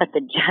movement, but the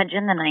judge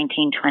in the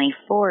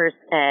 1924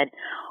 said,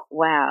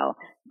 wow,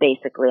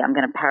 basically, I'm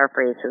going to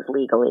paraphrase his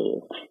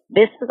legalese.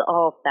 This is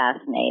all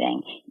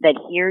fascinating, that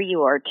here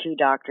you are, two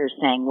doctors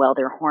saying, well,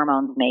 their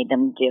hormones made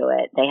them do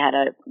it. They had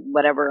a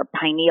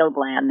pineal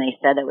gland, they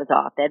said it was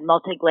off. They had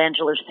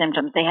multiglandular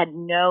symptoms. They had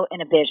no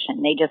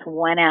inhibition. They just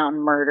went out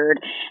and murdered,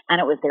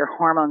 and it was their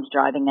hormones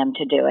driving them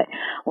to do it.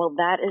 Well,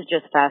 that is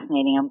just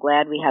fascinating. I'm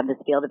glad we have this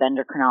field of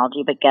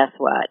endocrinology, but guess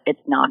what?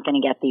 It's not going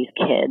to get these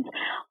kids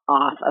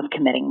off of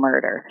committing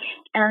murder.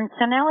 And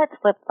so now let's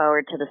flip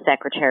forward to the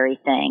secretary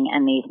thing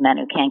and these men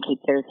who can't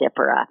keep their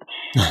zipper up.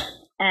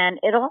 And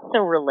it also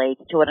relates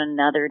to what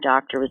another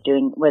doctor was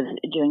doing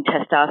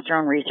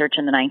testosterone research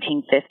in the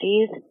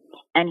 1950s.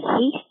 And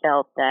he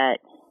felt that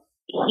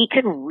he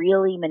could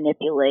really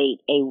manipulate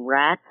a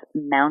rat's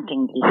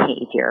mounting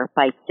behavior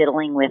by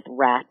fiddling with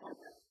rats'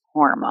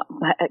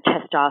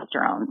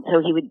 testosterone.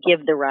 So he would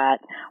give the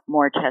rat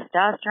more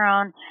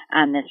testosterone,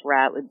 and this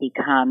rat would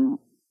become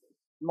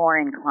more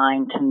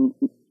inclined to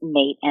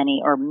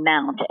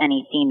mount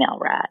any female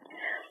rat.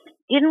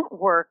 Didn't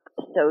work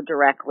so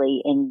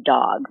directly in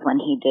dogs when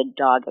he did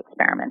dog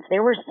experiments.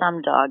 There were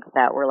some dogs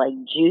that were like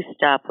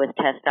juiced up with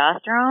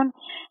testosterone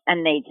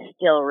and they'd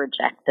still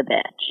reject the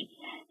bitch.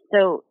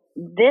 So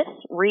this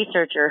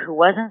researcher who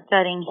wasn't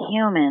studying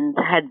humans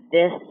had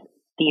this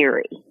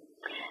theory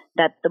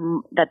that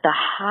the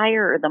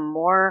higher, the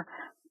more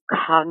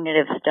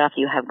cognitive stuff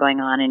you have going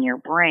on in your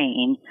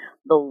brain,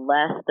 the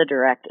less the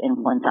direct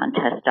influence on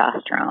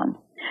testosterone,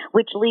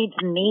 which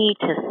leads me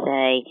to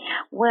say,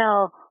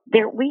 well,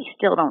 we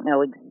still don't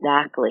know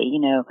exactly,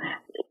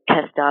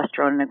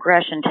 testosterone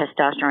aggression,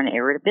 testosterone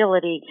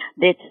irritability.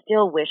 It's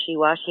still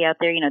wishy-washy out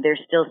there. There's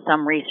still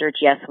some research.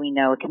 Yes, we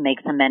know it can make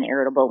some men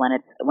irritable when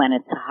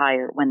it's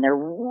higher, when they're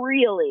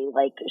really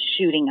like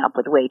shooting up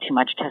with way too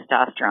much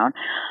testosterone.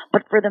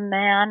 But for the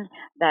man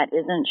that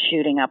isn't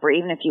shooting up, or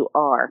even if you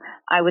are,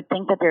 I would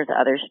think that there's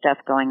other stuff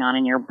going on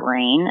in your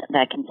brain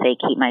that can say,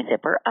 keep my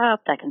zipper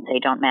up, that can say,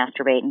 don't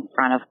masturbate in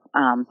front of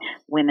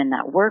women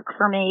that work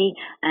for me,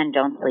 and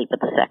don't sleep with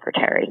the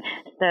secretary.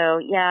 So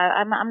yeah,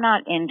 I'm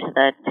not into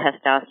the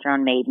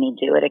testosterone made me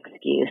do it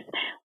excuse,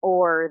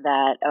 or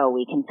that,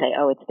 we can say,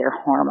 it's their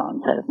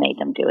hormones that have made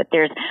them do it.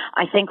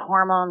 I think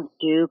hormones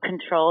do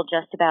control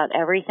just about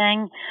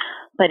everything,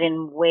 but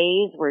in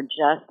ways we're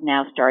just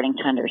now starting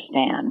to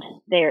understand.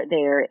 They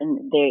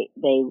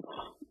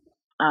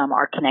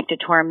are connected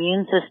to our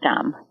immune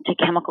system, to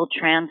chemical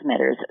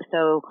transmitters.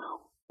 So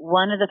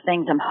one of the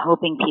things I'm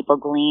hoping people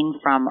glean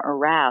from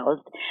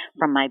Aroused,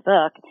 from my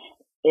book,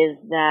 is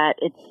that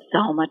it's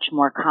so much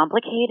more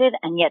complicated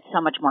and yet so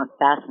much more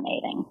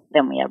fascinating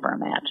than we ever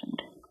imagined.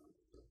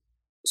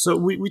 So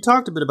we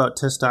talked a bit about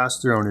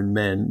testosterone in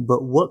men,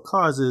 but what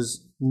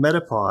causes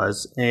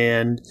menopause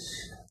and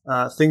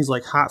things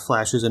like hot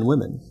flashes in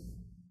women?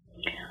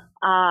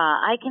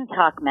 I can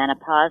talk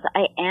menopause.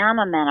 I am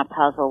a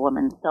menopausal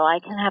woman, so I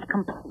can have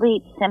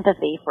complete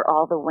sympathy for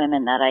all the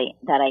women that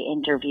I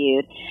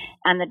interviewed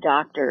and the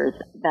doctors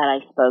that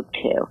I spoke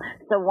to.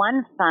 So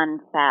one fun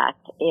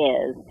fact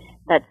is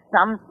that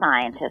some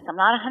scientists, I'm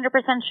not 100%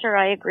 sure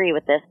I agree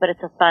with this, but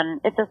it's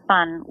a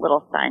fun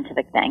little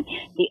scientific thing.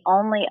 The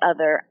only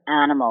other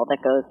animal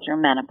that goes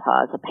through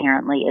menopause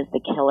apparently is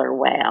the killer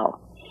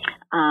whale.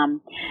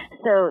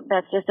 So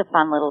that's just a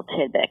fun little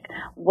tidbit.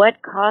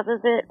 What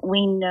causes it?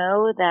 We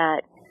know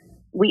that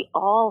we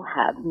all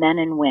have, men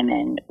and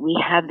women, we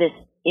have this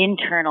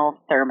internal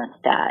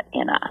thermostat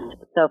in us.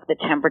 So if the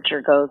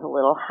temperature goes a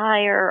little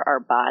higher, our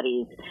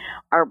bodies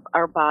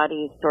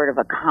sort of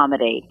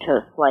accommodate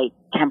to slight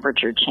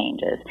temperature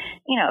changes.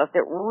 If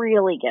it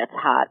really gets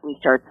hot, we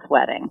start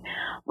sweating.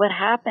 What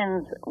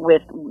happens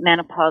with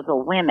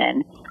menopausal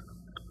women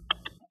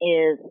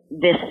is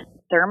this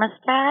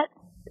thermostat,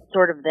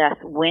 sort of this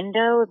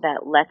window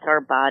that lets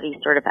our body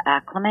sort of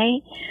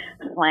acclimate,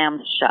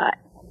 slams shut.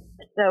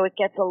 So it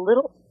gets a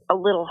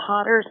little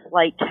hotter,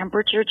 slight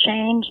temperature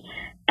change,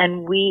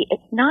 and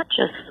it's not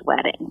just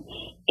sweating.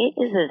 It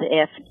is as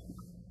if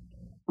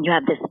you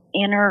have this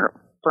inner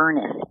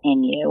furnace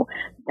in you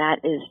that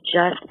is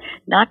just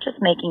not just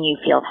making you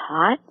feel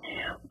hot,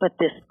 but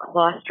this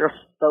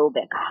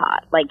claustrophobic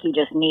hot, like you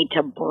just need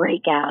to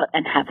break out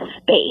and have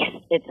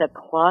space. It's a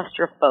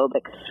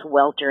claustrophobic,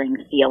 sweltering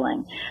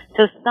feeling.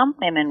 So some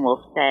women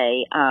will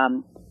say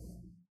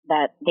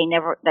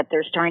that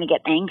they're starting to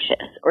get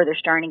anxious or they're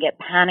starting to get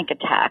panic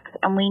attacks,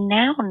 and we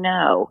now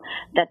know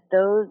that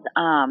those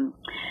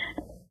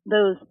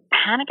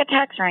panic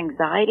attacks or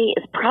anxiety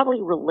is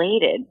probably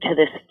related to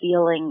this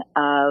feeling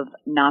of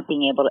not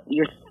being able to,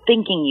 you're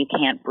thinking you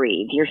can't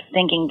breathe. You're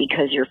thinking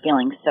because you're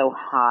feeling so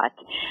hot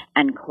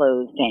and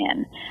closed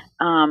in.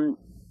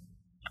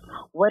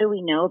 What do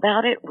we know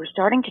about it? We're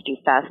starting to do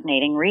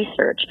fascinating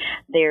research.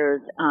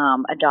 There's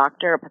a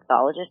doctor, a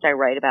pathologist I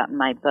write about in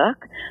my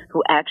book,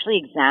 who actually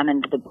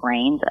examined the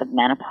brains of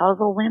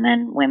menopausal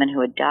women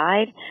who had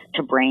died,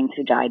 to brains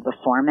who died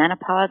before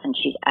menopause, and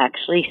she's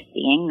actually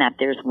seeing that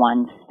there's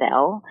one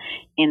cell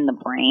in the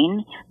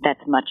brain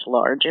that's much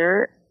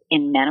larger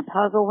in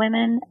menopausal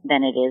women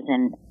than it is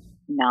in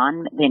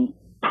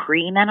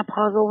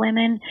premenopausal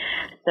women.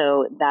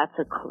 So that's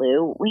a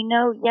clue. We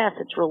know, yes,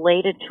 it's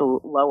related to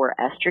lower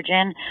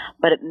estrogen,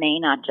 but it may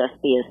not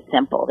just be as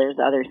simple. There's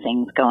other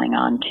things going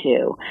on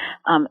too.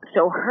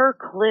 So her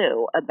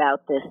clue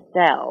about this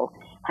cell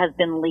has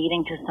been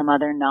leading to some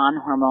other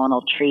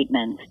non-hormonal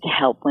treatments to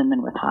help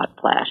women with hot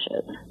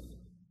flashes.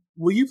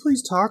 Will you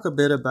please talk a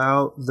bit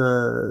about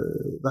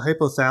the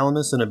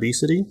hypothalamus and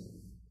obesity?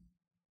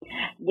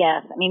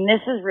 Yes. I mean,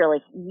 this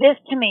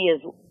to me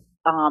is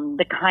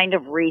the kind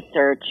of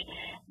research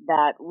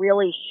that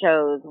really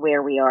shows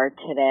where we are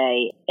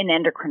today in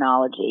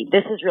endocrinology.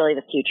 This is really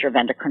the future of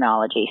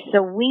endocrinology.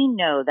 So we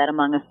know that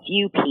among a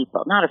few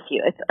people, not a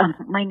few, it's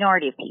a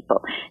minority of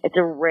people, it's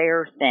a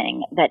rare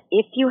thing that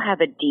if you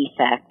have a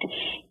defect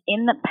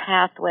in the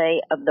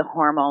pathway of the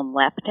hormone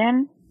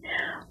leptin,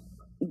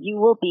 you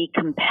will be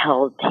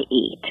compelled to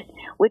eat,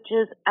 which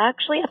is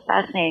actually a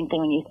fascinating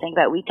thing when you think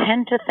about it. We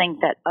tend to think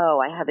that, oh,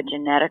 I have a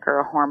genetic or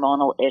a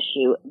hormonal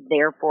issue,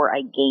 therefore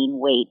I gain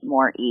weight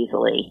more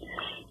easily.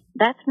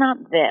 That's not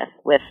this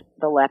with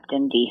the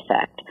leptin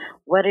defect.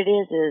 What it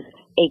is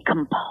a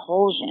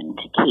compulsion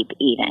to keep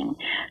eating.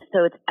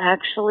 So it's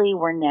actually,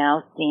 we're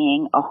now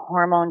seeing a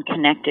hormone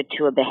connected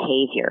to a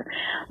behavior.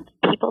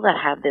 People that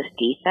have this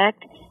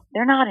defect,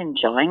 they're not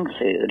enjoying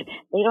food.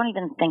 They don't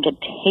even think it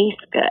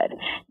tastes good.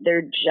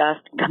 They're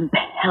just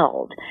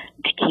compelled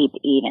to keep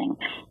eating.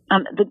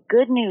 The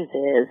good news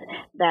is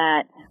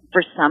that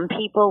for some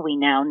people, we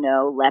now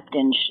know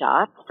leptin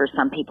shots, for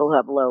some people who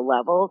have low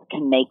levels,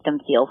 can make them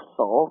feel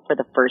full for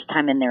the first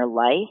time in their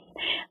life.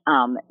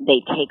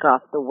 They take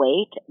off the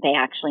weight. They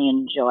actually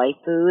enjoy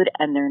food,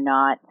 and they're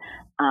not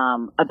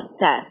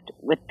obsessed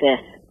with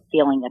this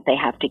feeling that they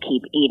have to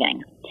keep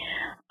eating.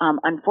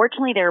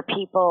 Unfortunately, there are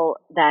people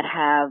that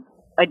have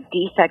a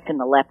defect in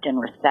the leptin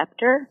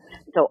receptor,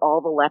 so all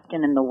the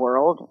leptin in the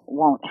world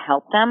won't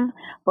help them.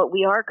 But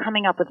we are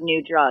coming up with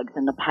new drugs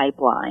in the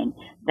pipeline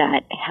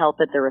that help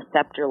at the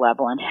receptor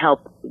level and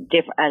help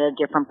at a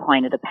different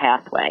point of the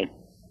pathway.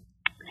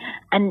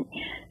 And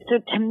so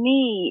to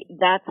me,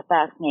 that's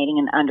fascinating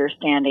in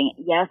understanding,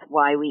 yes,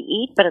 why we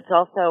eat, but it's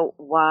also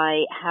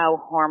how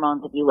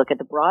hormones, if you look at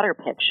the broader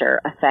picture,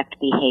 affect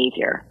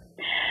behavior.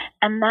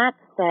 And that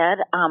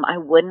said, I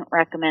wouldn't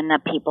recommend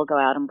that people go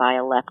out and buy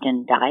a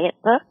leptin diet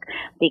book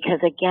because,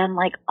 again,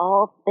 like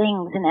all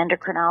things in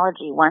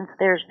endocrinology, once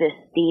there's this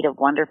seed of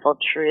wonderful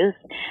truth,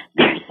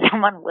 there's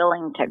someone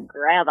willing to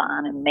grab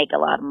on and make a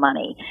lot of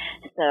money.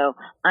 So,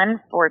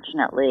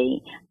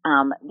 unfortunately,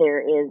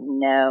 there is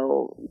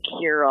no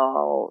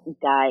cure-all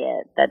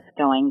diet that's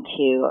going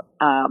to,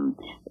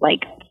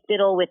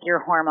 fiddle with your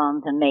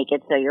hormones and make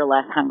it so you're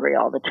less hungry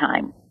all the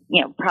time.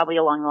 Probably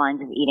along the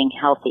lines of eating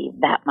healthy,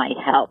 that might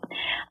help.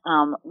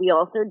 We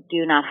also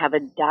do not have a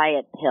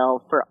diet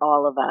pill for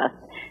all of us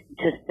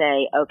to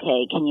say,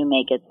 okay, can you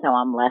make it so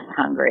I'm less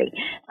hungry?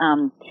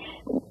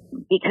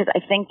 Because I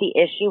think the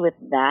issue with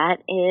that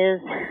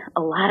is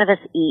a lot of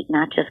us eat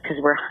not just because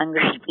we're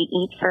hungry. We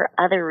eat for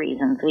other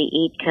reasons. We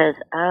eat because,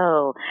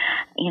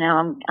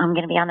 I'm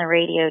going to be on the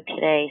radio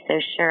today, so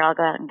sure, I'll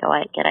go out and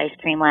get ice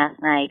cream last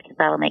night because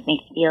that'll make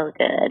me feel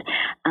good.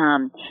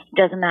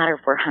 Doesn't matter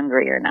if we're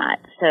hungry or not.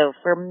 So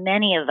for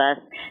many of us,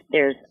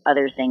 there's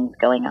other things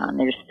going on.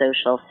 There's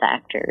social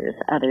factors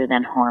other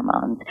than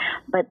hormones.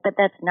 But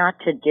that's not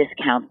to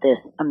discount this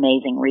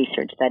amazing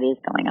research that is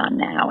going on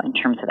now in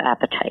terms of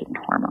appetite and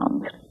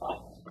hormones.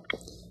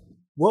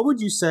 What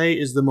would you say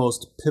is the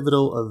most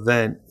pivotal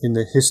event in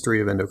the history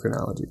of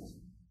endocrinology?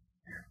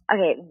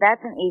 Okay,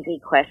 that's an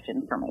easy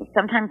question for me.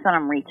 Sometimes when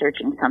I'm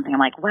researching something, I'm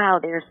like, wow,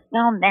 there's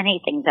so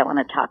many things I want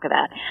to talk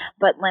about.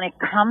 But when it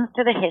comes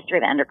to the history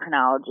of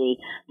endocrinology,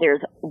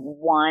 there's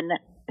one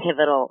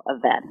pivotal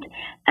event,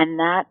 and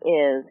that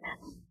is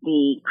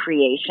the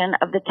creation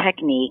of the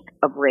technique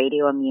of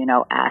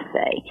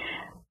radioimmunoassay.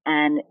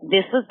 And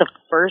this was the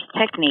first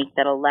technique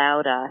that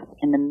allowed us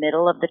in the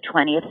middle of the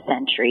 20th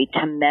century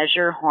to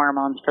measure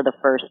hormones for the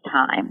first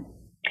time.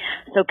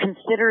 So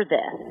consider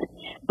this.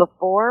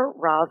 Before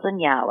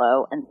Rosalind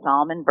Yalow and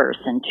Solomon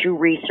Bersin, two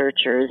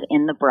researchers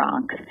in the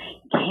Bronx,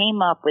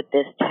 came up with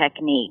this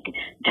technique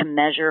to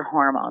measure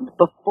hormones,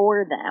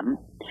 before them,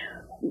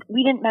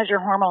 we didn't measure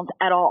hormones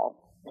at all.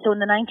 So in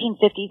the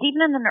 1950s,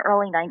 even in the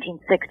early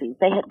 1960s,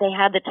 they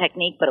had the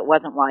technique, but it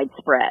wasn't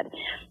widespread.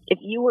 If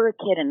you were a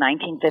kid in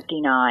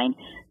 1959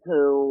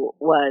 who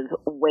was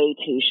way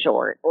too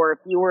short, or if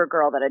you were a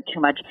girl that had too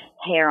much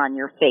hair on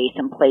your face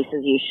in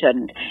places you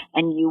shouldn't,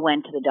 and you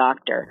went to the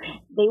doctor,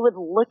 they would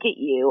look at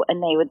you and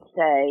they would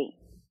say,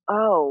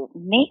 oh,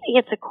 maybe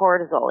it's a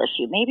cortisol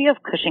issue. Maybe you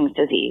have Cushing's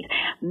disease.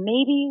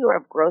 Maybe you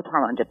have growth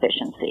hormone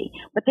deficiency.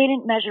 But they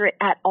didn't measure it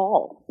at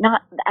all.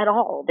 Not at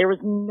all. There was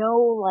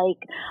no like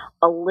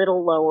a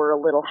little lower,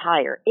 a little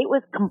higher. It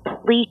was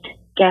complete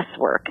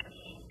guesswork.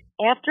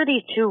 After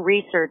these two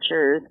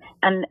researchers,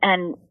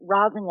 and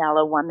Rosalind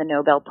Yalow won the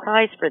Nobel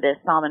Prize for this,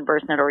 Solomon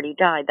Bersin had already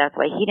died. That's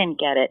why he didn't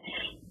get it.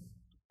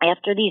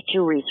 After these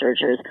two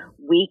researchers,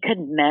 we could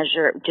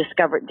measure,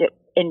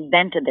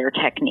 invented their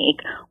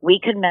technique. We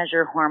could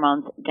measure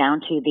hormones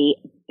down to the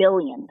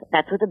billionth,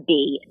 that's with a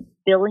B,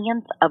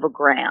 billionth of a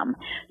gram.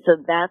 So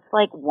that's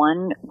like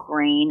 1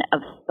 grain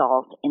of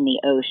salt in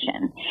the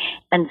ocean.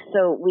 And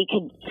so we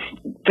could,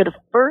 for the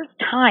first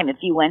time, if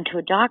you went to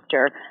a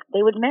doctor,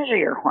 they would measure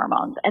your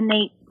hormones, and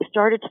they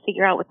started to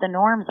figure out what the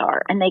norms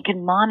are, and they could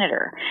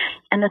monitor.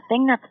 And the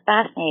thing that's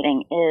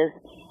fascinating is,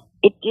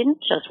 it didn't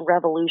just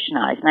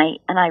revolutionize,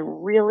 and I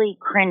really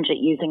cringe at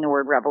using the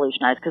word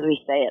revolutionize because we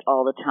say it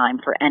all the time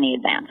for any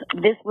advance.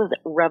 This was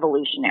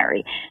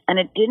revolutionary, and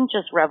it didn't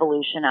just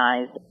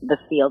revolutionize the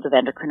field of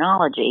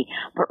endocrinology,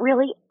 but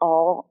really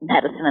all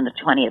medicine in the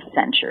 20th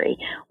century.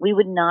 We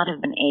would not have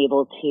been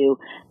able to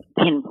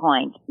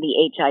pinpoint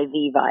the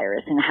HIV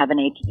virus and have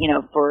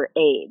for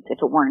AIDS if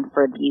it weren't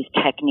for these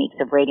techniques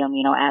of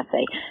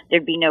radioimmunoassay.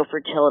 There'd be no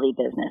fertility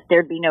business.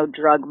 There'd be no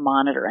drug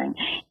monitoring.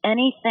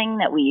 Anything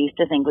that we used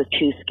to think was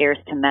too scarce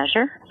to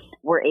measure,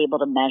 we're able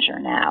to measure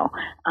now.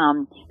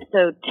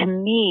 So to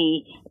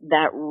me,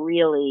 that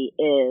really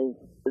is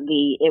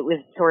it was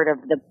sort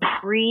of the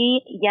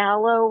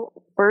pre-Yalow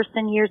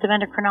Bersin years of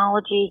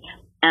endocrinology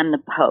and the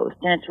post.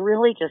 And it's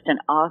really just an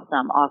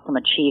awesome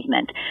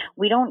achievement.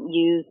 We don't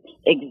use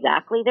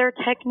exactly their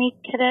technique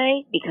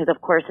today because of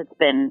course it's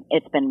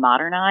been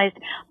modernized,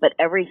 but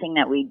everything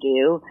that we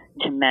do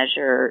to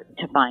measure,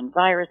 to find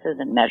viruses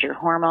and measure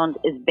hormones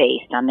is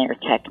based on their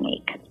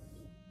technique.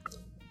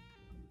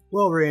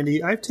 Well,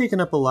 Randi, I've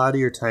taken up a lot of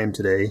your time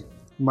today.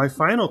 My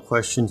final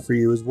question for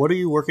you is, what are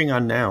you working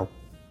on now?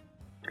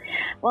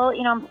 Well,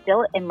 I'm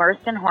still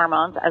immersed in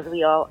hormones, as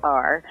we all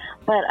are,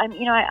 but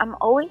I'm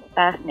always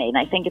fascinated.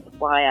 I think it's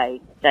why I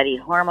studied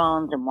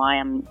hormones and why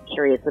I'm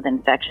curious with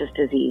infectious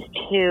disease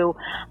too.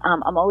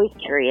 I'm always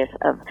curious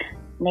of,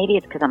 maybe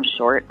it's because I'm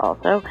short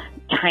also,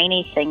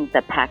 tiny things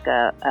that pack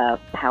a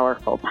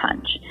powerful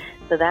punch.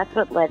 So that's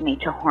what led me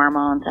to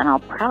hormones, and I'll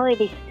probably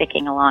be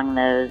sticking along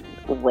those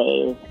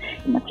ways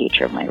in the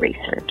future of my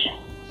research.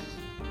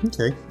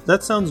 Okay,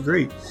 that sounds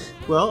great.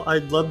 Well,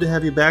 I'd love to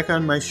have you back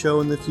on my show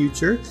in the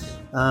future.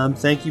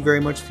 Thank you very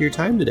much for your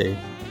time today.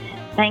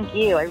 Thank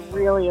you. I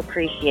really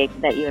appreciate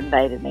that you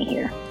invited me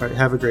here. All right,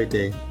 have a great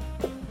day.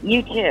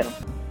 You too.